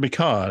part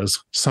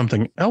because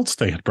something else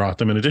they had brought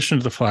them, in addition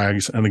to the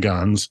flags and the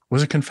guns,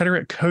 was a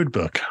Confederate code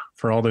book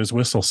for all those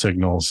whistle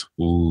signals.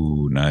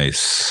 Ooh,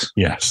 nice.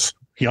 Yes.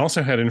 He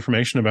also had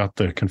information about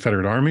the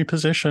Confederate Army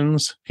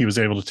positions. He was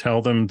able to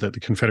tell them that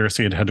the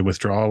Confederacy had to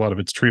withdraw a lot of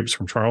its troops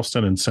from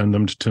Charleston and send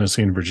them to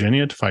Tennessee and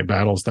Virginia to fight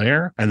battles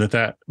there, and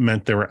that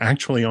meant there were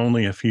actually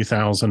only a few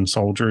thousand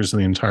soldiers in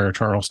the entire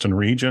Charleston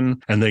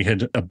region, and they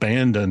had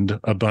abandoned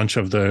a bunch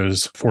of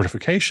those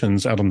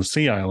fortifications out on the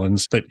Sea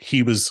Islands that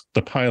he was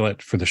the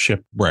pilot for the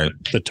ship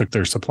that took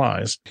their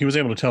supplies. He was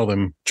able to tell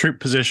them troop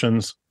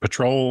positions,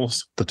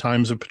 patrols, the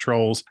times of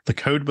patrols, the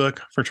code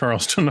book for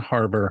Charleston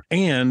Harbor,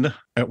 and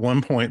at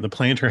one point, the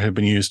planter had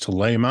been used to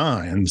lay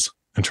mines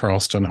in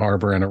Charleston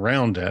Harbor and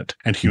around it,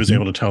 and he was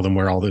able to tell them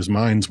where all those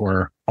mines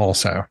were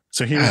also.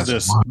 So he was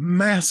this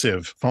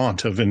massive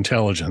font of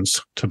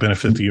intelligence to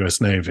benefit the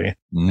U.S. Navy.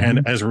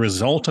 And as a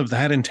result of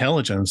that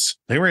intelligence,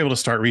 they were able to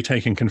start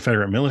retaking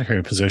Confederate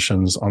military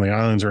positions on the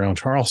islands around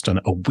Charleston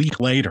a week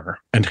later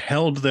and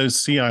held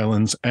those sea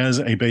islands as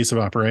a base of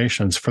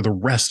operations for the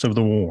rest of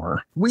the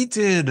war. We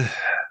did,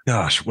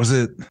 gosh, was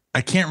it,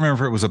 I can't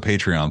remember if it was a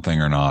Patreon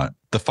thing or not.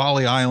 The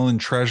Folly Island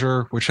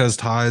treasure, which has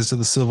ties to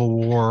the Civil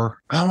War.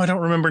 Oh, I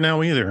don't remember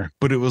now either.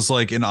 But it was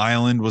like an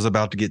island was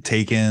about to get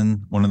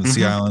taken. One of the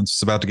sea islands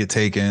was about to get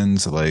taken.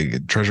 So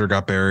like treasure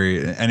got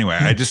buried. Anyway,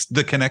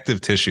 the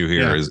connective tissue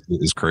here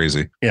is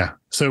crazy. Yeah.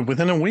 So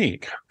within a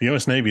week, the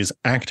U.S. Navy is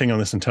acting on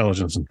this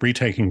intelligence and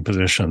retaking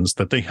positions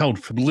that they held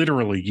for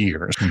literally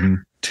years.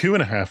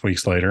 2.5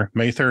 weeks later,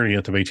 May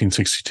 30th of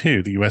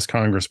 1862, the U.S.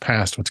 Congress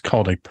passed what's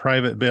called a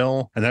private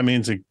bill. And that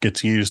means it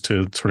gets used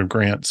to sort of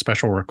grant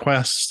special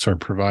requests or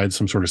provide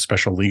some sort of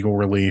special legal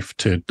relief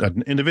to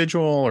an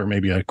individual or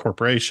maybe a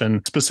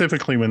corporation,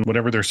 specifically when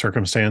whatever their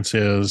circumstance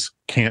is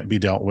can't be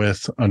dealt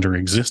with under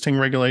existing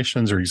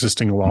regulations or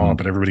existing law,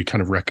 but everybody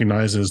kind of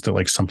recognizes that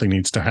like something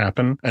needs to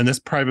happen. And this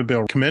private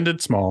bill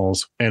commended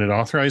Smalls, and it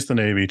authorized the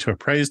Navy to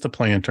appraise the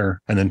planter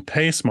and then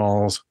pay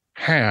Smalls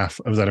half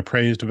of that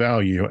appraised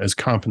value as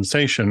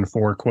compensation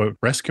for, quote,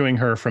 rescuing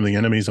her from the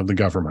enemies of the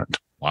government.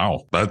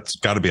 Wow, that's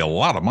got to be a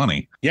lot of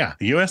money. Yeah,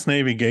 the U.S.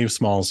 Navy gave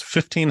Smalls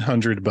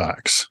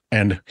 $1,500,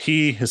 and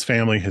he, his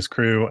family, his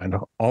crew, and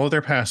all of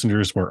their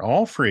passengers were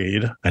all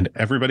freed, and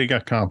everybody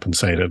got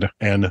compensated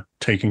and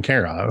taken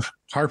care of.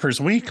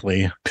 Harper's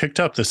Weekly picked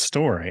up this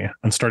story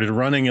and started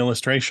running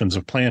illustrations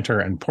of Planter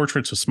and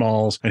portraits of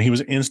Smalls, and he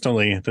was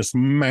instantly this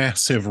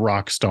massive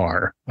rock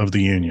star of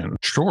the Union.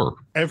 Sure.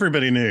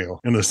 Everybody knew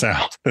in the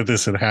South that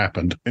this had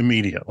happened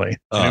immediately.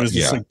 And it was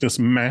just like this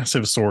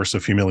massive source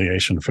of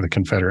humiliation for the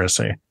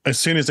Confederacy. As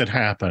soon as it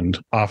happened,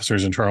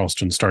 officers in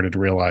Charleston started to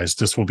realize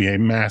this will be a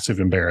massive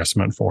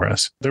embarrassment for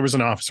us. There was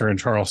an officer in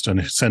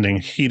Charleston sending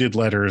heated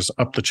letters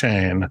up the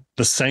chain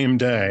the same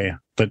day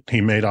that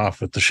he made off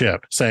with the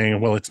ship,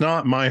 saying, well, it's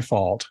not my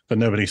fault that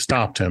nobody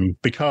stopped him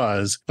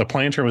because the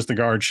Planter was the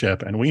guard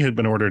ship and we had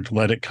been ordered to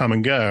let it come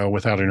and go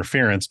without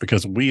interference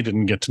because we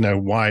didn't get to know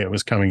why it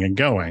was coming and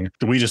going.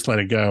 We just let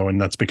it go, and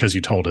that's because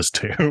you told us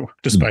to,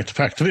 despite the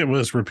fact that it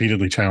was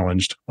repeatedly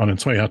challenged on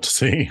its way out to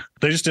sea.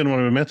 They just didn't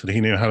want to admit that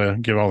he knew how to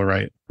give all the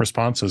right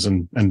responses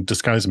and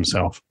disguise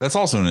himself. That's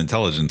also an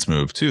intelligence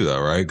move too,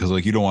 though, right? Because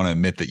like you don't want to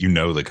admit that you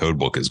know the code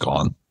book is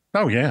gone.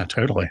 Oh, yeah,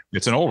 totally.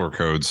 It's an older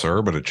code,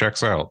 sir, but it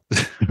checks out.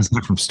 It's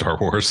not from Star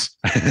Wars.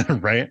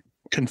 Right.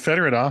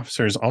 Confederate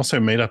officers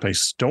also made up a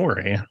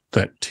story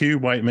that 2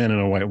 white men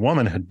and a white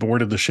woman had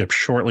boarded the ship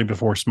shortly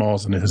before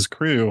Smalls and his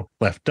crew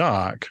left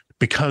dock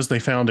because they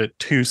found it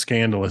too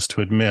scandalous to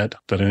admit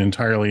that an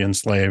entirely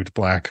enslaved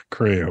black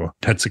crew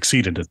had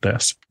succeeded at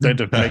this. They had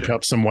to make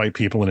up some white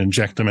people and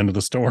inject them into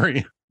the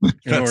story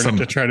in order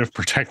to try to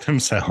protect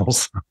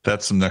themselves.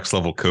 That's some next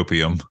level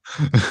copium.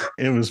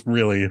 It was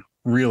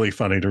really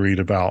funny to read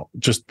about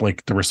just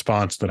like the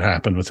response that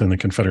happened within the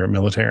Confederate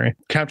military.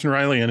 Captain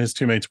Riley and his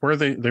two mates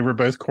they were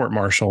both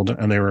court-martialed,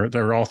 and they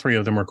were all 3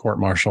 of them were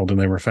court-martialed and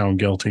they were found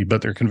guilty,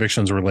 but their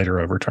convictions were later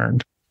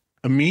overturned.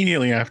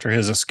 Immediately after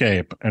his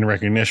escape and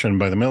recognition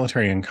by the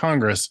military and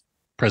Congress,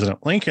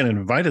 President Lincoln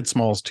invited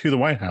Smalls to the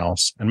White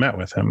House and met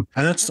with him.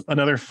 And that's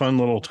another fun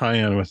little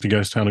tie-in with the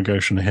ghost town of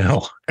Goshen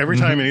Hill. Every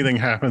time anything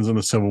happens in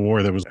the Civil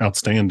War that was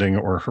outstanding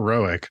or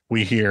heroic,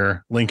 we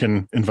hear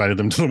Lincoln invited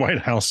them to the White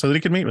House so that he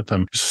could meet with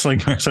them. It's just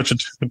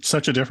like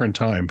such a different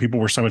time. People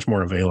were so much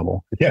more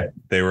available. Yeah,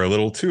 they were a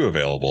little too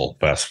available.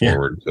 Fast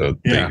forward to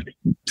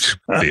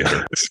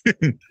theater.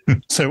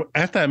 So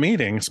at that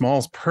meeting,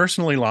 Smalls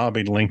personally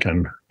lobbied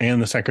Lincoln and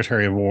the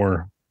Secretary of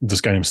War, this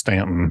guy named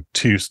Stanton,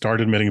 to start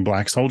admitting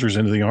black soldiers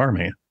into the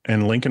Army.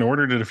 And Lincoln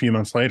ordered it a few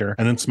months later.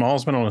 And then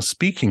Smalls went on a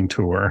speaking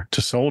tour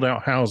to sold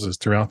out houses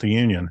throughout the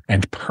Union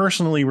and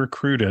personally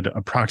recruited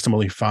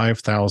approximately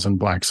 5,000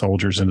 black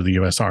soldiers into the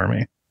U.S.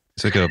 Army.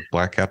 It's like a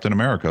black Captain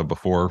America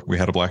before we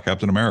had a black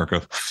Captain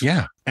America.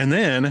 Yeah. And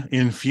then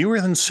in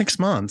fewer than 6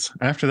 months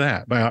after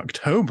that, by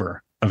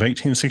October of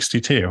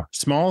 1862,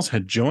 Smalls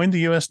had joined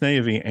the U.S.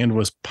 Navy and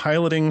was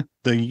piloting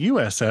the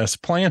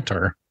USS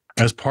Planter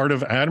as part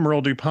of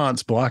Admiral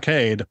DuPont's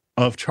blockade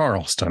of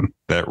Charleston.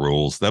 That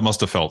rules. That must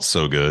have felt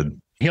so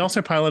good. He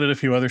also piloted a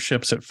few other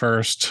ships at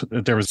first.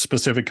 There was a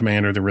specific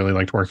commander that really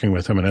liked working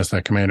with him. And as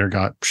that commander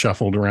got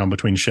shuffled around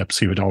between ships,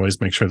 he would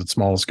always make sure that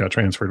Smalls got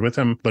transferred with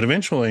him. But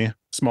eventually,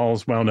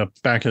 Smalls wound up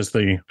back as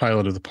the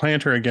pilot of the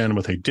Planter again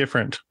with a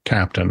different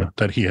captain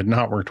that he had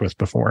not worked with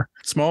before.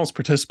 Smalls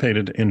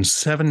participated in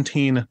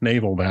 17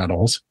 naval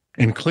battles,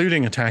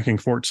 including attacking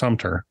Fort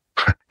Sumter.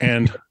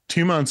 And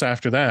 2 months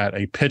after that,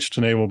 a pitched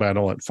naval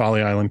battle at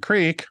Folly Island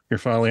Creek, your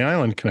Folly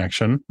Island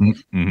connection,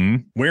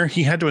 where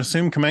he had to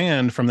assume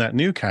command from that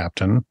new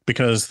captain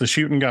because the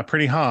shooting got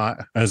pretty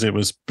hot, as it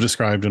was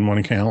described in one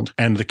account.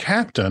 And the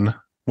captain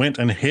went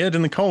and hid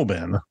in the coal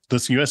bin.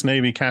 This U.S.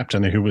 Navy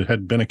captain, who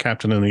had been a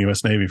captain in the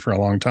U.S. Navy for a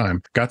long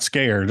time, got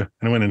scared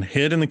and went and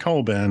hid in the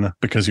coal bin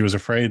because he was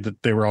afraid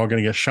that they were all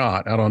going to get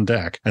shot out on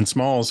deck. And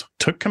Smalls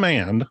took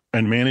command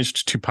and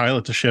managed to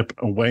pilot the ship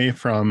away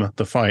from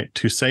the fight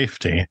to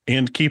safety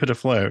and keep it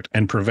afloat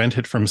and prevent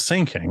it from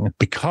sinking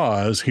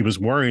because he was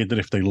worried that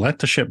if they let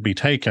the ship be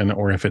taken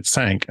or if it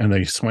sank and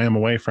they swam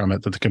away from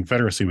it, that the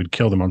Confederacy would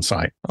kill them on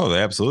sight. Oh,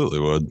 they absolutely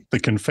would.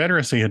 The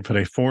Confederacy had put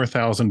a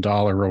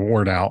 $4,000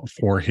 reward out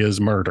for his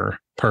murder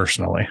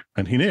personally,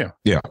 and he knew.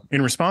 Yeah.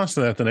 In response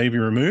to that, the Navy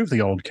removed the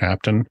old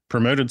captain,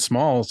 promoted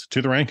Smalls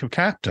to the rank of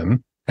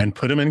captain, and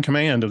put him in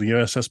command of the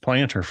USS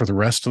Planter for the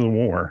rest of the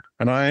war.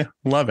 And I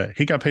love it.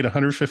 He got paid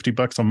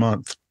 $150 a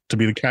month to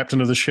be the captain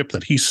of the ship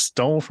that he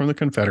stole from the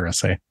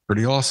Confederacy.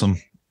 Pretty awesome.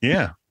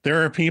 Yeah.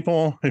 There are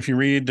people, if you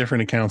read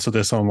different accounts of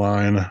this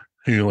online,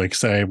 who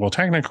say, well,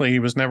 technically he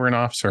was never an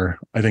officer.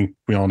 I think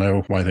we all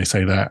know why they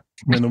say that.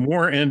 When the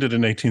war ended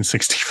in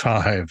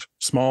 1865,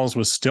 Smalls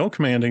was still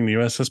commanding the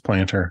USS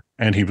Planter,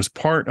 and he was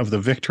part of the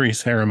victory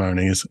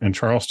ceremonies in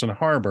Charleston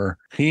Harbor.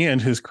 He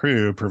and his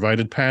crew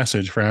provided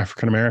passage for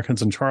African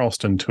Americans in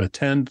Charleston to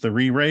attend the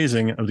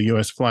re-raising of the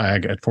U.S.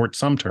 flag at Fort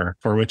Sumter,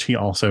 for which he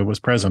also was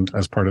present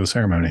as part of the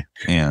ceremony.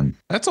 Man,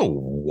 that's a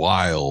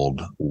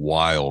wild,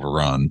 wild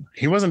run.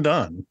 He wasn't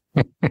done.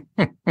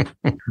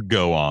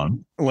 Go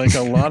on. Like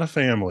a lot of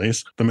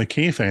families, the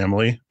McKee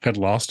family had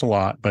lost a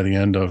lot by the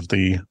end of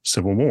the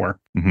Civil War.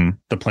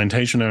 The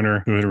plantation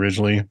owner who had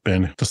originally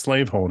been the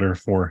slaveholder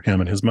for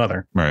him and his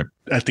mother. Right.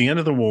 At the end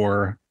of the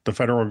war, the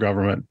federal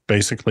government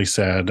basically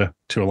said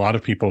to a lot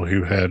of people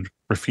who had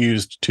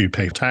refused to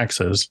pay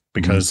taxes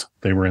because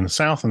they were in the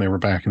South and they were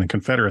back in the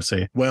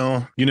Confederacy,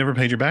 well, you never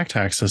paid your back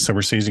taxes, so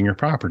we're seizing your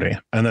property.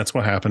 And that's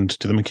what happened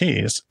to the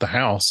McKees. The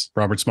house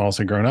Robert Smalls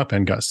had grown up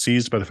in got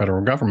seized by the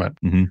federal government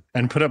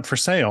and put up for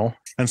sale.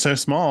 And so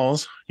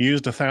Smalls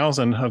used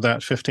 1,000 of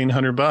that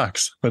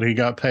 $1,500 that he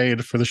got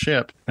paid for the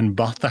ship and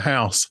bought the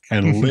house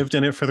and lived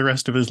in it for the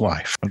rest of his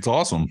life. That's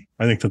awesome.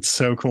 I think that's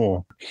so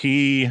cool.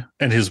 He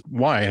and his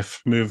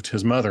wife moved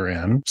his mother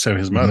in. So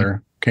his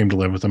mother came to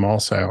live with him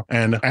also.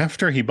 And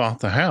after he bought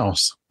the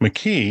house,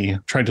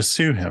 McKee tried to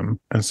sue him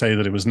and say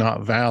that it was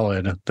not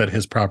valid that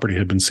his property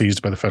had been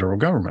seized by the federal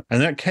government.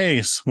 And that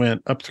case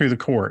went up through the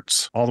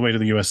courts, all the way to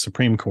the U.S.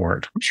 Supreme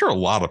Court. I'm sure a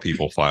lot of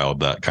people filed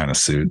that kind of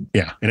suit.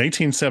 Yeah. In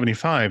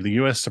 1875, the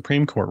U.S.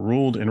 Supreme Court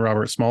ruled in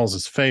Robert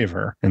Smalls'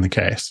 favor in the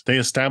case. They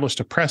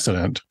established a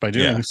precedent by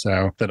doing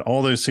so that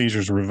all those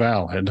seizures were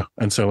valid.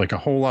 And so a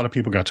whole lot of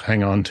people got to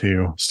hang on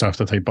to stuff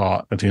that they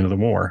bought at the end of the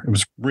war. It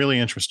was really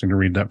interesting to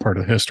read that part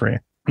of the history.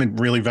 It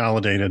really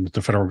validated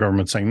the federal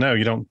government saying, no,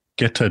 you don't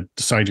get to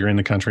decide you're in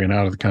the country and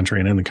out of the country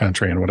and in the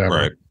country and whatever.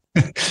 Right.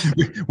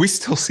 we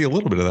still see a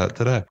little bit of that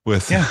today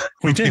with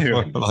we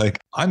do.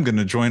 I'm going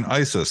to join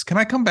ISIS. Can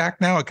I come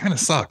back now? It kind of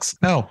sucks.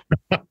 No,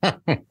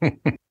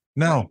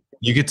 no,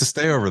 you get to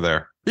stay over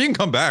there. You can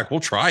come back. We'll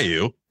try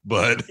you,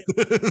 but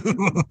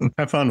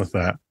have fun with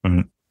that.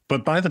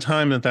 But by the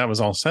time that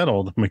was all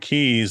settled,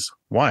 McKee's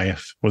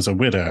wife was a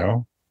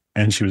widow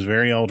and she was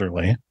very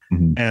elderly.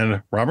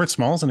 And Robert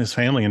Smalls and his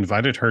family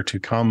invited her to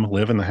come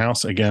live in the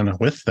house again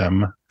with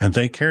them. And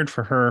they cared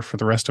for her for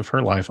the rest of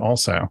her life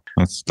also.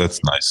 That's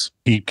nice.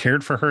 He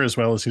cared for her as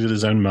well as he did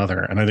his own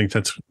mother. And I think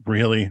that's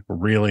really,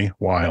 really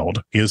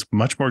wild. He is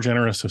much more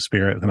generous of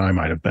spirit than I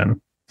might have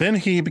been. Then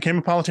he became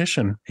a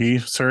politician. He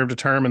served a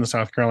term in the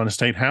South Carolina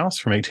State House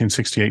from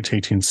 1868 to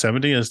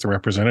 1870 as the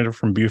representative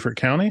from Beaufort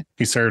County.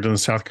 He served in the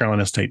South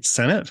Carolina State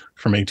Senate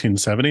from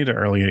 1870 to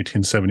early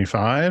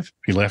 1875.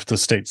 He left the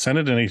State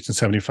Senate in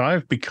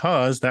 1875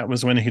 because that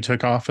was when he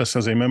took office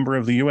as a member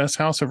of the U.S.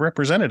 House of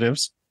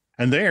Representatives.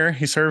 And there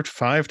he served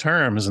 5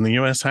 terms in the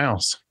U.S.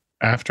 House.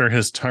 After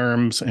his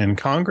terms in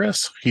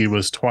Congress, he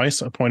was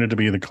twice appointed to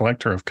be the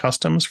collector of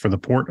customs for the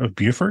port of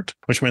Beaufort,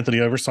 which meant that he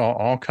oversaw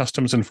all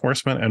customs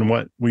enforcement and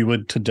what we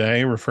would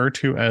today refer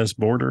to as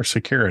border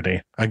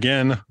security.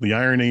 Again, the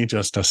irony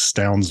just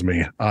astounds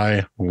me.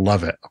 I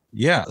love it.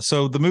 Yeah.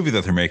 So the movie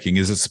that they're making,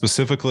 is it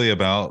specifically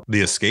about the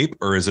escape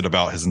or is it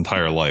about his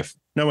entire life?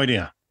 No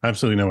idea.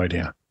 Absolutely no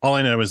idea. All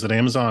I know is that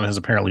Amazon has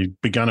apparently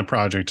begun a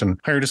project and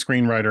hired a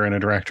screenwriter and a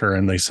director,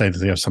 and they say that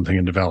they have something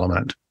in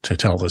development to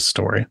tell this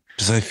story.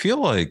 Because I feel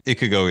like it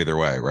could go either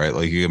way, right?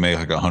 Like you could make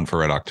like a Hunt for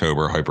Red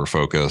October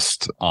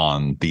hyper-focused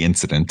on the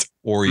incident,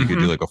 or you could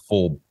do like a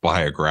full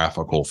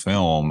biographical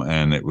film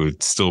and it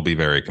would still be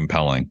very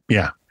compelling.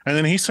 Yeah. And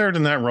then he served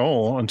in that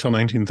role until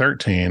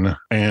 1913,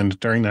 and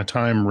during that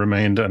time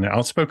remained an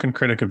outspoken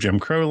critic of Jim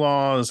Crow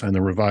laws and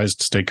the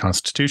revised state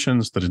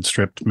constitutions that had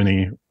stripped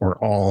many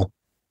or all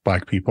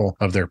Black people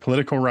of their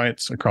political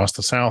rights across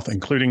the South,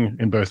 including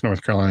in both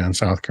North Carolina and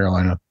South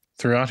Carolina.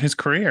 Throughout his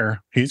career,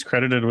 he's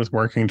credited with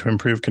working to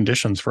improve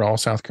conditions for all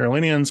South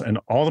Carolinians and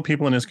all the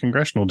people in his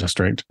congressional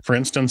district. For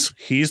instance,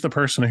 he's the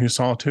person who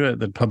saw to it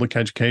that public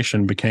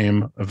education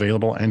became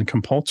available and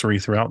compulsory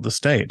throughout the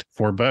state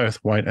for both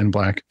white and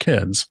Black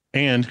kids.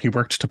 And he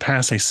worked to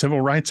pass a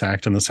Civil Rights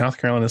Act in the South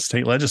Carolina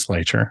state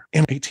legislature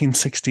in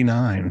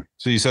 1869.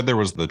 So you said there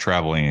was the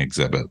traveling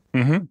exhibit.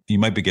 Mm-hmm. You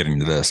might be getting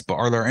to this, but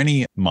are there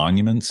any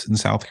monuments in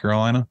South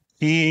Carolina?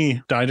 He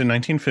died in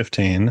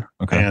 1915,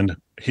 and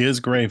his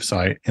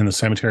gravesite in the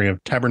cemetery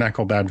of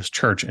Tabernacle Baptist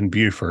Church in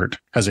Beaufort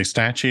has a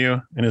statue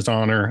in his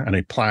honor and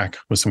a plaque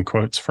with some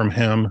quotes from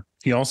him.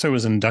 He also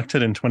was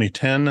inducted in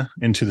 2010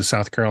 into the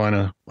South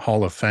Carolina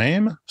Hall of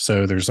Fame.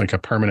 So there's like a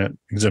permanent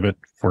exhibit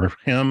for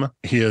him.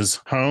 His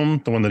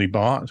home, the one that he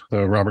bought,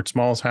 the Robert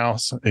Smalls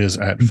house, is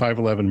at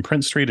 511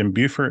 Prince Street in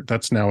Beaufort.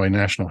 That's now a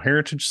National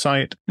Heritage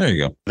Site. There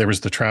you go. There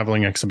was the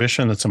traveling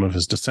exhibition that some of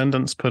his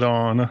descendants put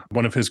on.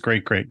 One of his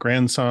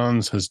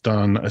great-great-grandsons has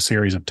done a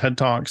series of TED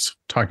Talks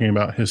talking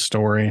about his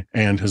story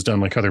and has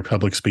done like other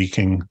public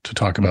speaking to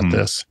talk about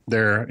this.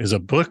 There is a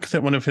book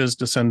that one of his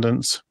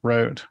descendants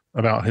wrote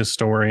about his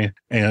story.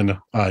 And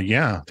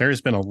there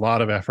has been a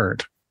lot of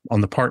effort on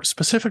the part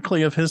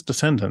specifically of his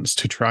descendants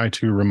to try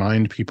to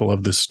remind people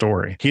of this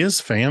story.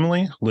 His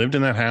family lived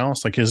in that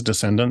house, like his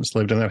descendants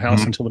lived in that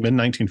house until the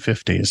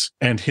mid-1950s.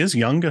 And his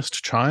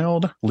youngest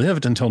child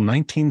lived until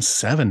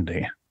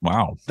 1970.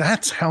 Wow.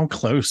 That's how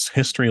close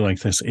history like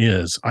this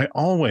is. I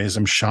always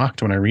am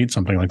shocked when I read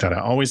something like that. I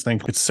always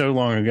think it's so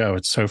long ago,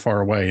 it's so far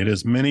away. It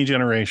is many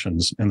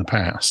generations in the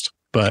past.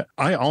 But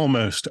I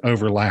almost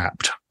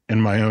overlapped in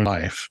my own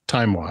life,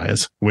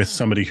 time-wise, with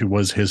somebody who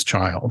was his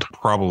child.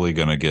 Probably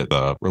going to get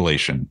the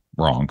relation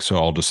wrong, so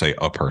I'll just say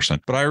a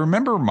person. But I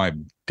remember my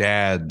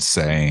dad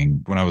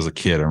saying, when I was a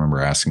kid, I remember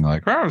asking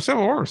like, oh,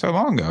 Civil War so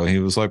long ago. He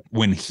was like,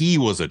 when he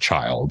was a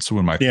child. So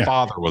when my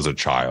father was a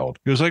child,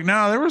 he was like,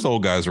 no, there was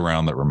old guys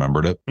around that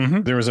remembered it.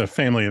 There was a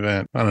family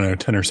event, I don't know,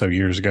 10 or so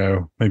years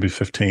ago, maybe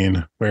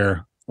 15,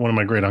 where one of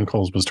my great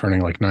uncles was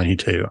turning like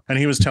 92, and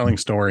he was telling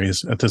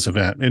stories at this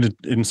event. It,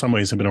 in some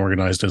ways, had been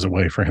organized as a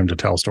way for him to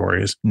tell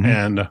stories.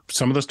 And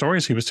some of the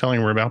stories he was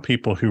telling were about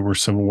people who were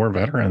Civil War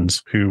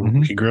veterans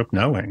who he grew up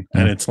knowing.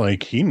 And it's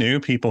like he knew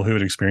people who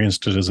had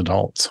experienced it as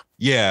adults.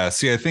 Yeah.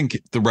 See, I think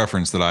the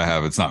reference that I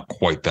have, it's not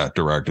quite that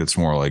direct. It's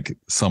more like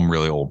some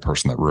really old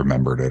person that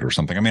remembered it or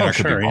something. I mean, I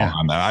could be wrong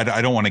on that.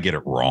 I don't want to get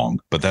it wrong,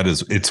 but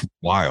it's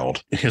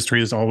wild.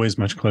 History is always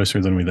much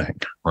closer than we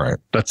think. Right.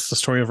 That's the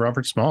story of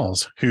Robert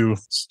Smalls, who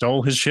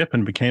stole his ship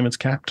and became its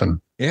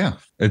captain. Yeah,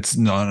 it's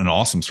not an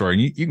awesome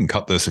story. You can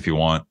cut this if you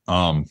want.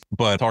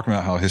 But talking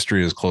about how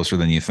history is closer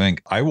than you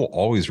think, I will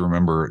always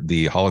remember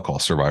the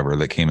Holocaust survivor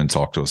that came and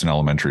talked to us in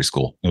elementary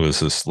school. It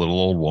was this little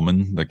old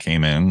woman that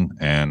came in,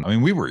 and I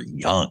mean, we were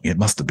young. It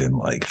must have been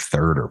like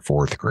 3rd or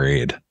 4th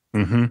grade.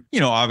 You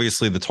know,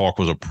 obviously the talk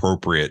was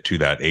appropriate to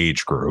that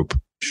age group.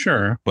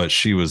 Sure. But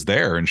she was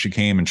there and she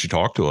came and she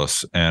talked to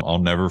us, and I'll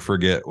never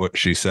forget what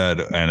she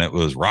said. And it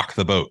was rock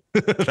the boat.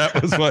 That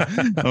was what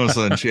all of a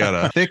sudden she had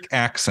a thick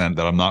accent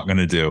that I'm not going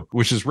to do,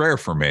 which is rare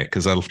for me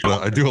because I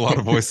do a lot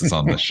of voices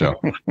on this show,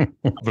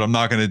 but I'm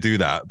not going to do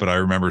that. But I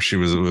remember she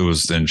was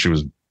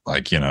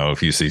like, you know,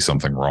 if you see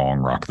something wrong,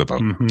 rock the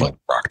boat, like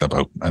rock the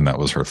boat. And that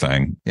was her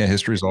thing. Yeah.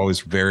 History is always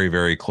very,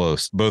 very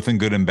close, both in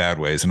good and bad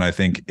ways. And I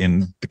think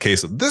in the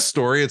case of this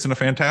story, it's in a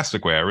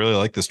fantastic way. I really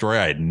like the story.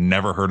 I had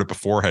never heard it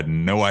before, had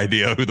no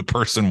idea who the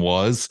person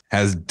was,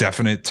 has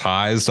definite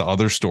ties to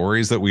other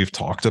stories that we've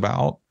talked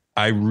about.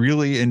 I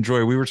really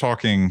enjoy. We were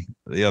talking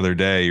the other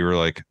day. You were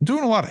like, I'm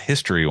doing a lot of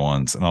history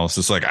ones. And I was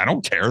just like, I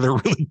don't care. They're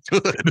really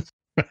good.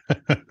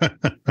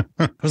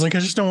 I was like, I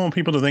just don't want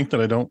people to think that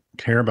I don't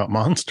care about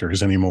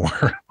monsters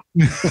anymore.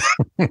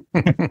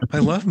 I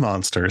love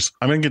monsters.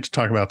 I'm going to get to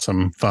talk about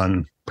some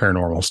fun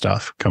paranormal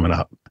stuff coming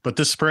up. But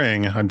this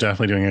spring, I'm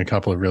definitely doing a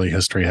couple of really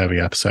history heavy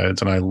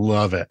episodes, and I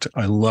love it.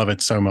 I love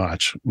it so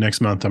much. Next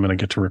month, I'm going to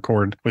get to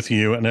record with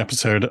you an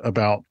episode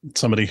about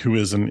somebody who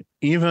is an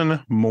even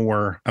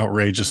more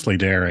outrageously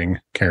daring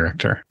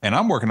character. And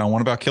I'm working on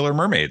one about killer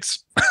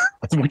mermaids,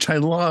 which I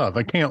love.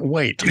 I can't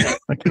wait.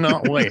 I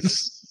cannot wait.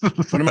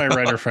 One of my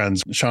writer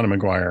friends, Shauna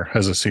McGuire,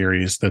 has a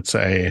series that's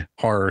a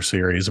horror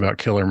series about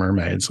killer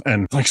mermaids.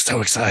 And I'm like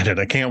so excited.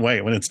 I can't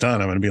wait. When it's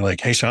done, I'm going to be like,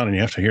 hey, Shauna,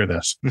 you have to hear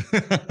this.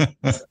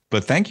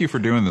 But thank you for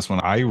doing this one.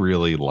 I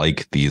really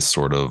like these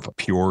sort of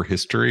pure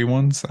history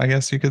ones, I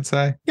guess you could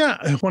say. Yeah.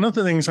 One of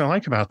the things I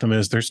like about them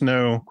is there's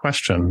no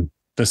question.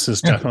 This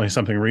is definitely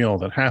something real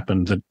that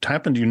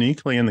happened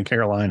uniquely in the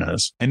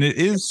Carolinas. And it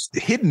is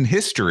hidden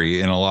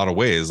history in a lot of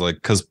ways, like,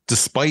 because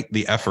despite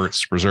the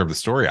efforts to preserve the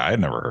story, I had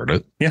never heard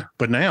it. Yeah.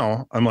 But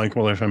now I'm like,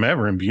 well, if I'm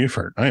ever in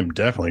Beaufort, I am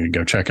definitely going to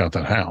go check out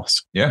that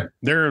house. Yeah.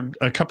 There are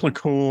a couple of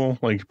cool,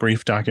 like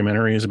brief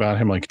documentaries about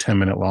him, like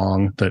 10-minute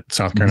long that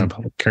South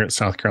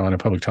Carolina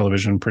Public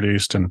Television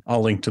produced. And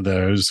I'll link to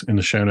those in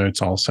the show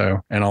notes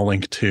also. And I'll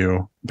link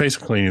to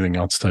basically anything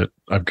else that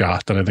I've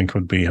got that I think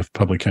would be of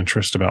public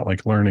interest about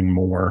like learning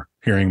more,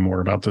 hearing more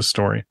about this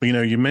story. But,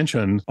 you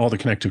mentioned all the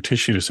connective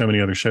tissue to so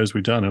many other shows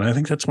we've done. And I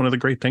think that's one of the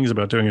great things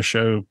about doing a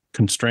show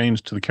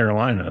constrained to the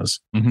Carolinas.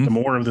 Mm-hmm. The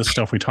more of this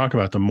stuff we talk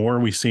about, the more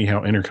we see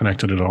how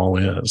interconnected it all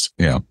is.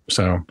 Yeah.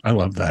 So I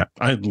love that.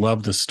 I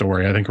love this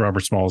story. I think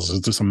Robert Smalls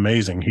is this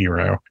amazing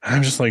hero.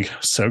 I'm just like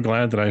so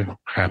glad that I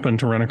happened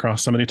to run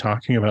across somebody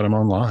talking about him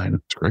online.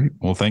 It's great.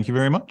 Well, thank you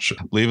very much.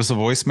 Leave us a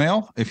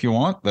voicemail if you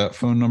want. That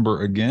phone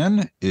number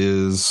again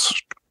is...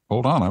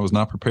 Hold on. I was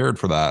not prepared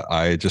for that.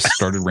 I just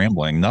started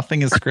rambling.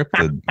 Nothing is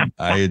scripted.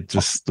 I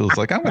just was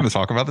like, I'm going to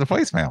talk about the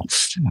voicemail.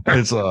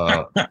 It's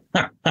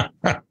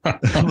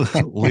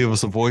leave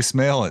us a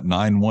voicemail at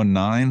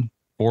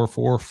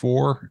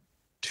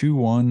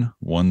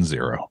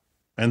 919-444-2110.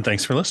 And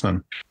thanks for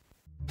listening.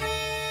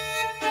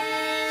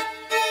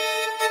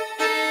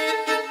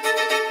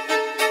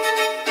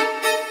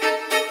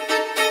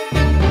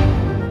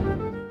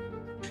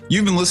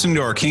 You've been listening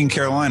to Arcane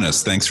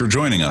Carolinas. Thanks for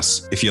joining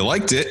us. If you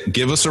liked it,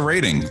 give us a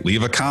rating,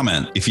 leave a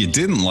comment. If you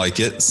didn't like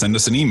it, send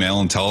us an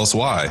email and tell us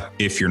why.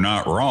 If you're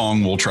not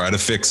wrong, we'll try to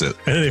fix it.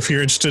 And if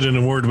you're interested in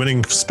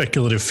award-winning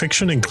speculative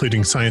fiction,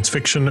 including science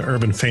fiction,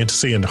 urban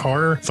fantasy, and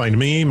horror, find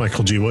me,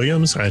 Michael G.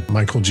 Williams, at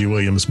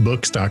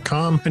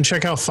michaelgwilliamsbooks.com and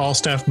check out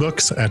Falstaff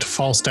Books at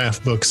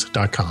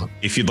falstaffbooks.com.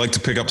 If you'd like to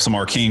pick up some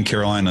Arcane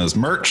Carolinas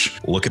merch,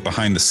 look at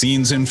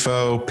behind-the-scenes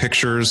info,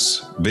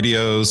 pictures,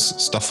 videos,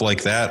 stuff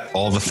like that,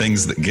 all the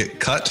things that get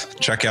cut,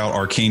 check out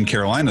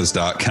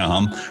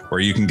arcanecarolinas.com, where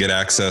you can get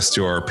access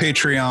to our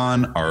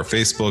Patreon, our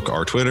Facebook,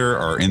 our Twitter,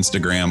 our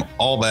Instagram,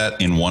 all that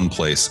in one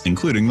place,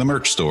 including the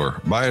merch store.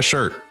 Buy a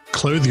shirt.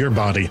 Clothe your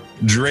body.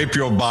 Drape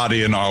your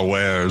body in our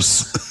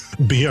wares.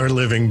 Be our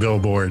living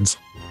billboards.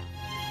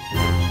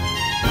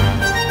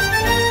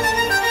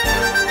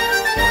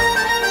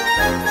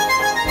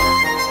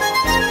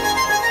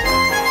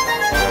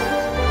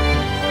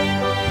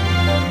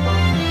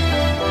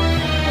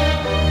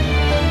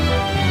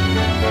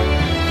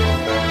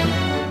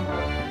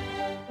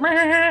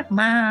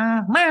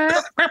 Ma,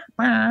 ma, ma,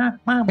 ma,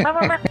 ma, ma,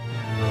 ma, ma.